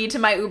energy for me to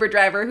my Uber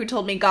driver who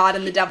told me God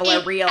and the devil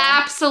are real.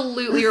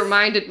 Absolutely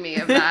reminded me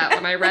of that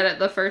when I read it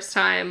the first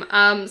time.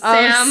 Sam,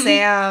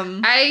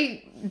 Sam.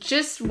 I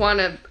just want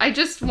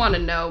to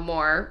know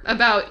more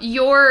about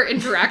your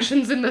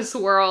interactions in this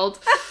world.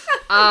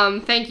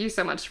 Thank you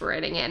so much for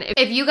writing in.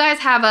 If you guys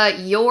have a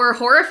You're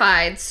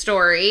Horrified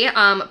story,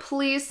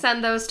 please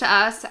send those to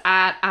us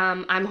at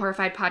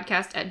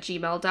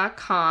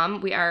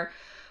imhorrifiedpodcast@gmail.com.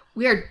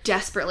 We are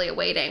desperately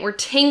awaiting. We're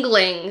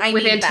tingling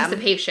with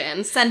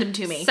anticipation. Send them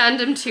to me. Send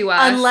them to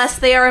us. Unless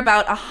they are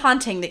about a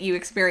haunting that you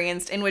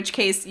experienced, in which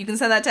case you can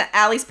send that to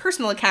Allie's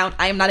personal account.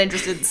 I am not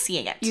interested in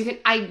seeing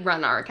it. I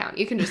run our account.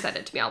 You can just send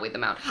it to me. I'll weed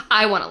them out.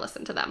 I want to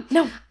listen to them.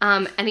 No.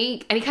 Any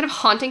kind of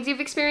hauntings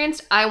you've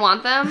experienced, I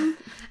want them.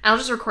 I'll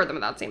just record them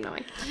without Sam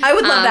knowing. I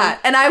would love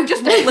that. And I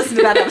just won't listen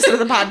to that episode of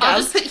the podcast. I'll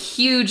just put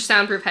huge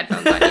soundproof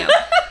headphones on you.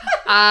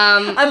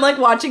 I'm like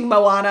watching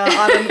Moana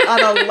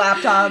on a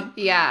laptop.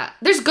 Yeah.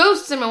 There's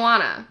ghosts in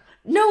Moana.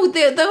 No,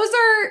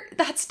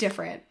 that's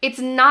different. It's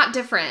not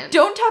different.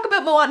 Don't talk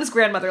about Moana's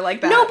grandmother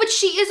like that. No, but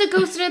she is a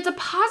ghost and it's a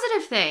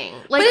positive thing.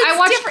 Like, but it's I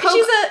watched different.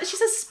 Coco.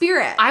 She's a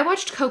spirit. I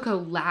watched Coco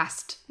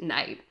last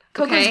night.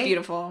 Coco's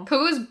beautiful.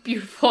 Coco's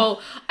beautiful.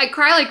 I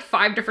cry like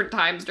 5 different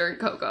times during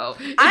Coco.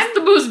 It's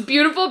the most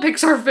beautiful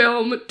Pixar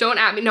film. Don't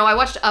at me. No, I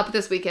watched Up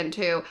this weekend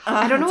too.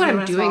 I don't know what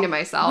I'm doing to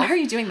myself. Why are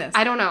you doing this?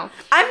 I don't know.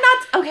 I'm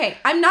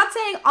not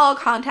saying all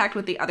contact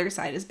with the other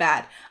side is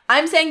bad.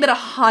 I'm saying that a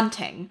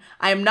haunting.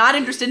 I am not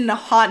interested in a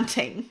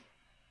haunting.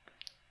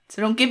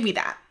 So don't give me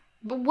that.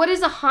 But what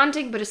is a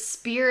haunting but a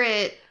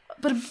spirit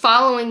but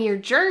following your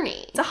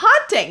journey? It's a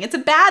haunting. It's a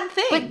bad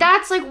thing. But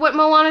that's like what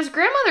Moana's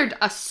grandmother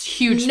a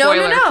huge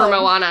spoiler for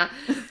Moana.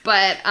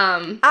 But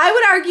I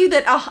would argue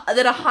that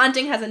a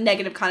haunting has a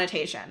negative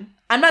connotation.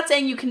 I'm not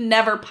saying you can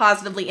never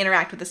positively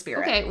interact with a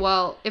spirit. Okay,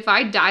 well, if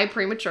I die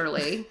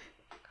prematurely,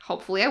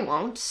 hopefully I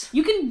won't.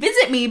 You can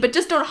visit me, but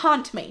just don't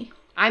haunt me.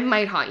 I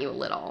might haunt you a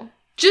little.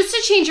 Just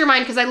to change your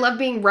mind, because I love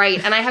being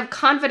right, and I have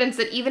confidence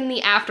that even in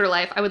the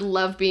afterlife, I would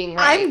love being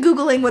right. I'm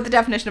Googling what the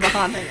definition of a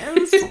haunting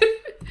is.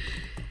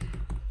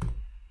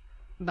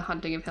 The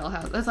Haunting of Hill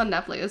House. That's on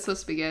Netflix. It's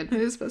supposed to be good.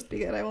 It is supposed to be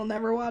good. I will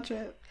never watch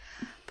it.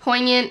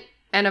 Poignant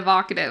and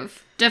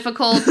evocative.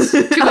 Difficult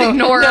to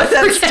ignore. No,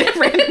 that's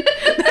different.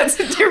 That's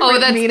a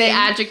different that's meaning. the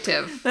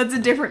adjective. That's a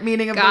different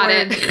meaning of Got the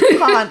word. it.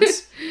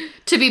 Haunt.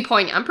 To be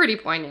poignant. I'm pretty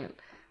poignant.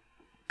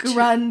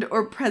 Grund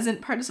or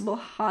present participle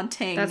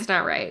haunting. That's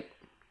not right.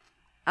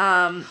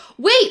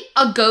 Wait,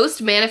 a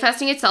ghost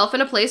manifesting itself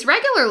in a place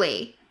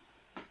regularly.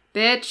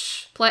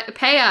 Bitch,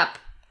 pay up.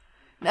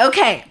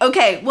 Okay.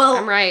 Well,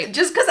 I'm right.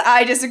 Just because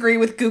I disagree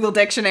with Google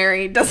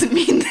Dictionary doesn't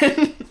mean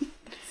that...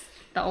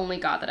 The only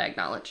God that I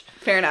acknowledge.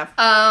 Fair enough.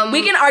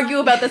 We can argue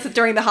about this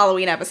during the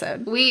Halloween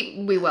episode. We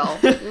will.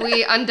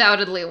 We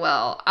undoubtedly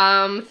will.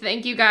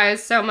 Thank you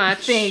guys so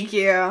much. Thank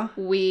you.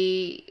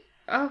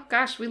 Oh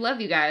gosh, we love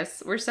you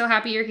guys. We're so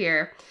happy you're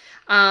here.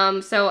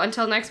 So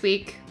until next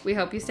week, we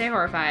hope you stay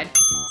horrified.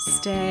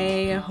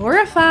 Stay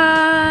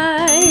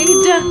horrified.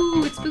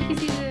 Ooh, it's spooky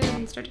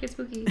season. Start to get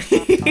spooky.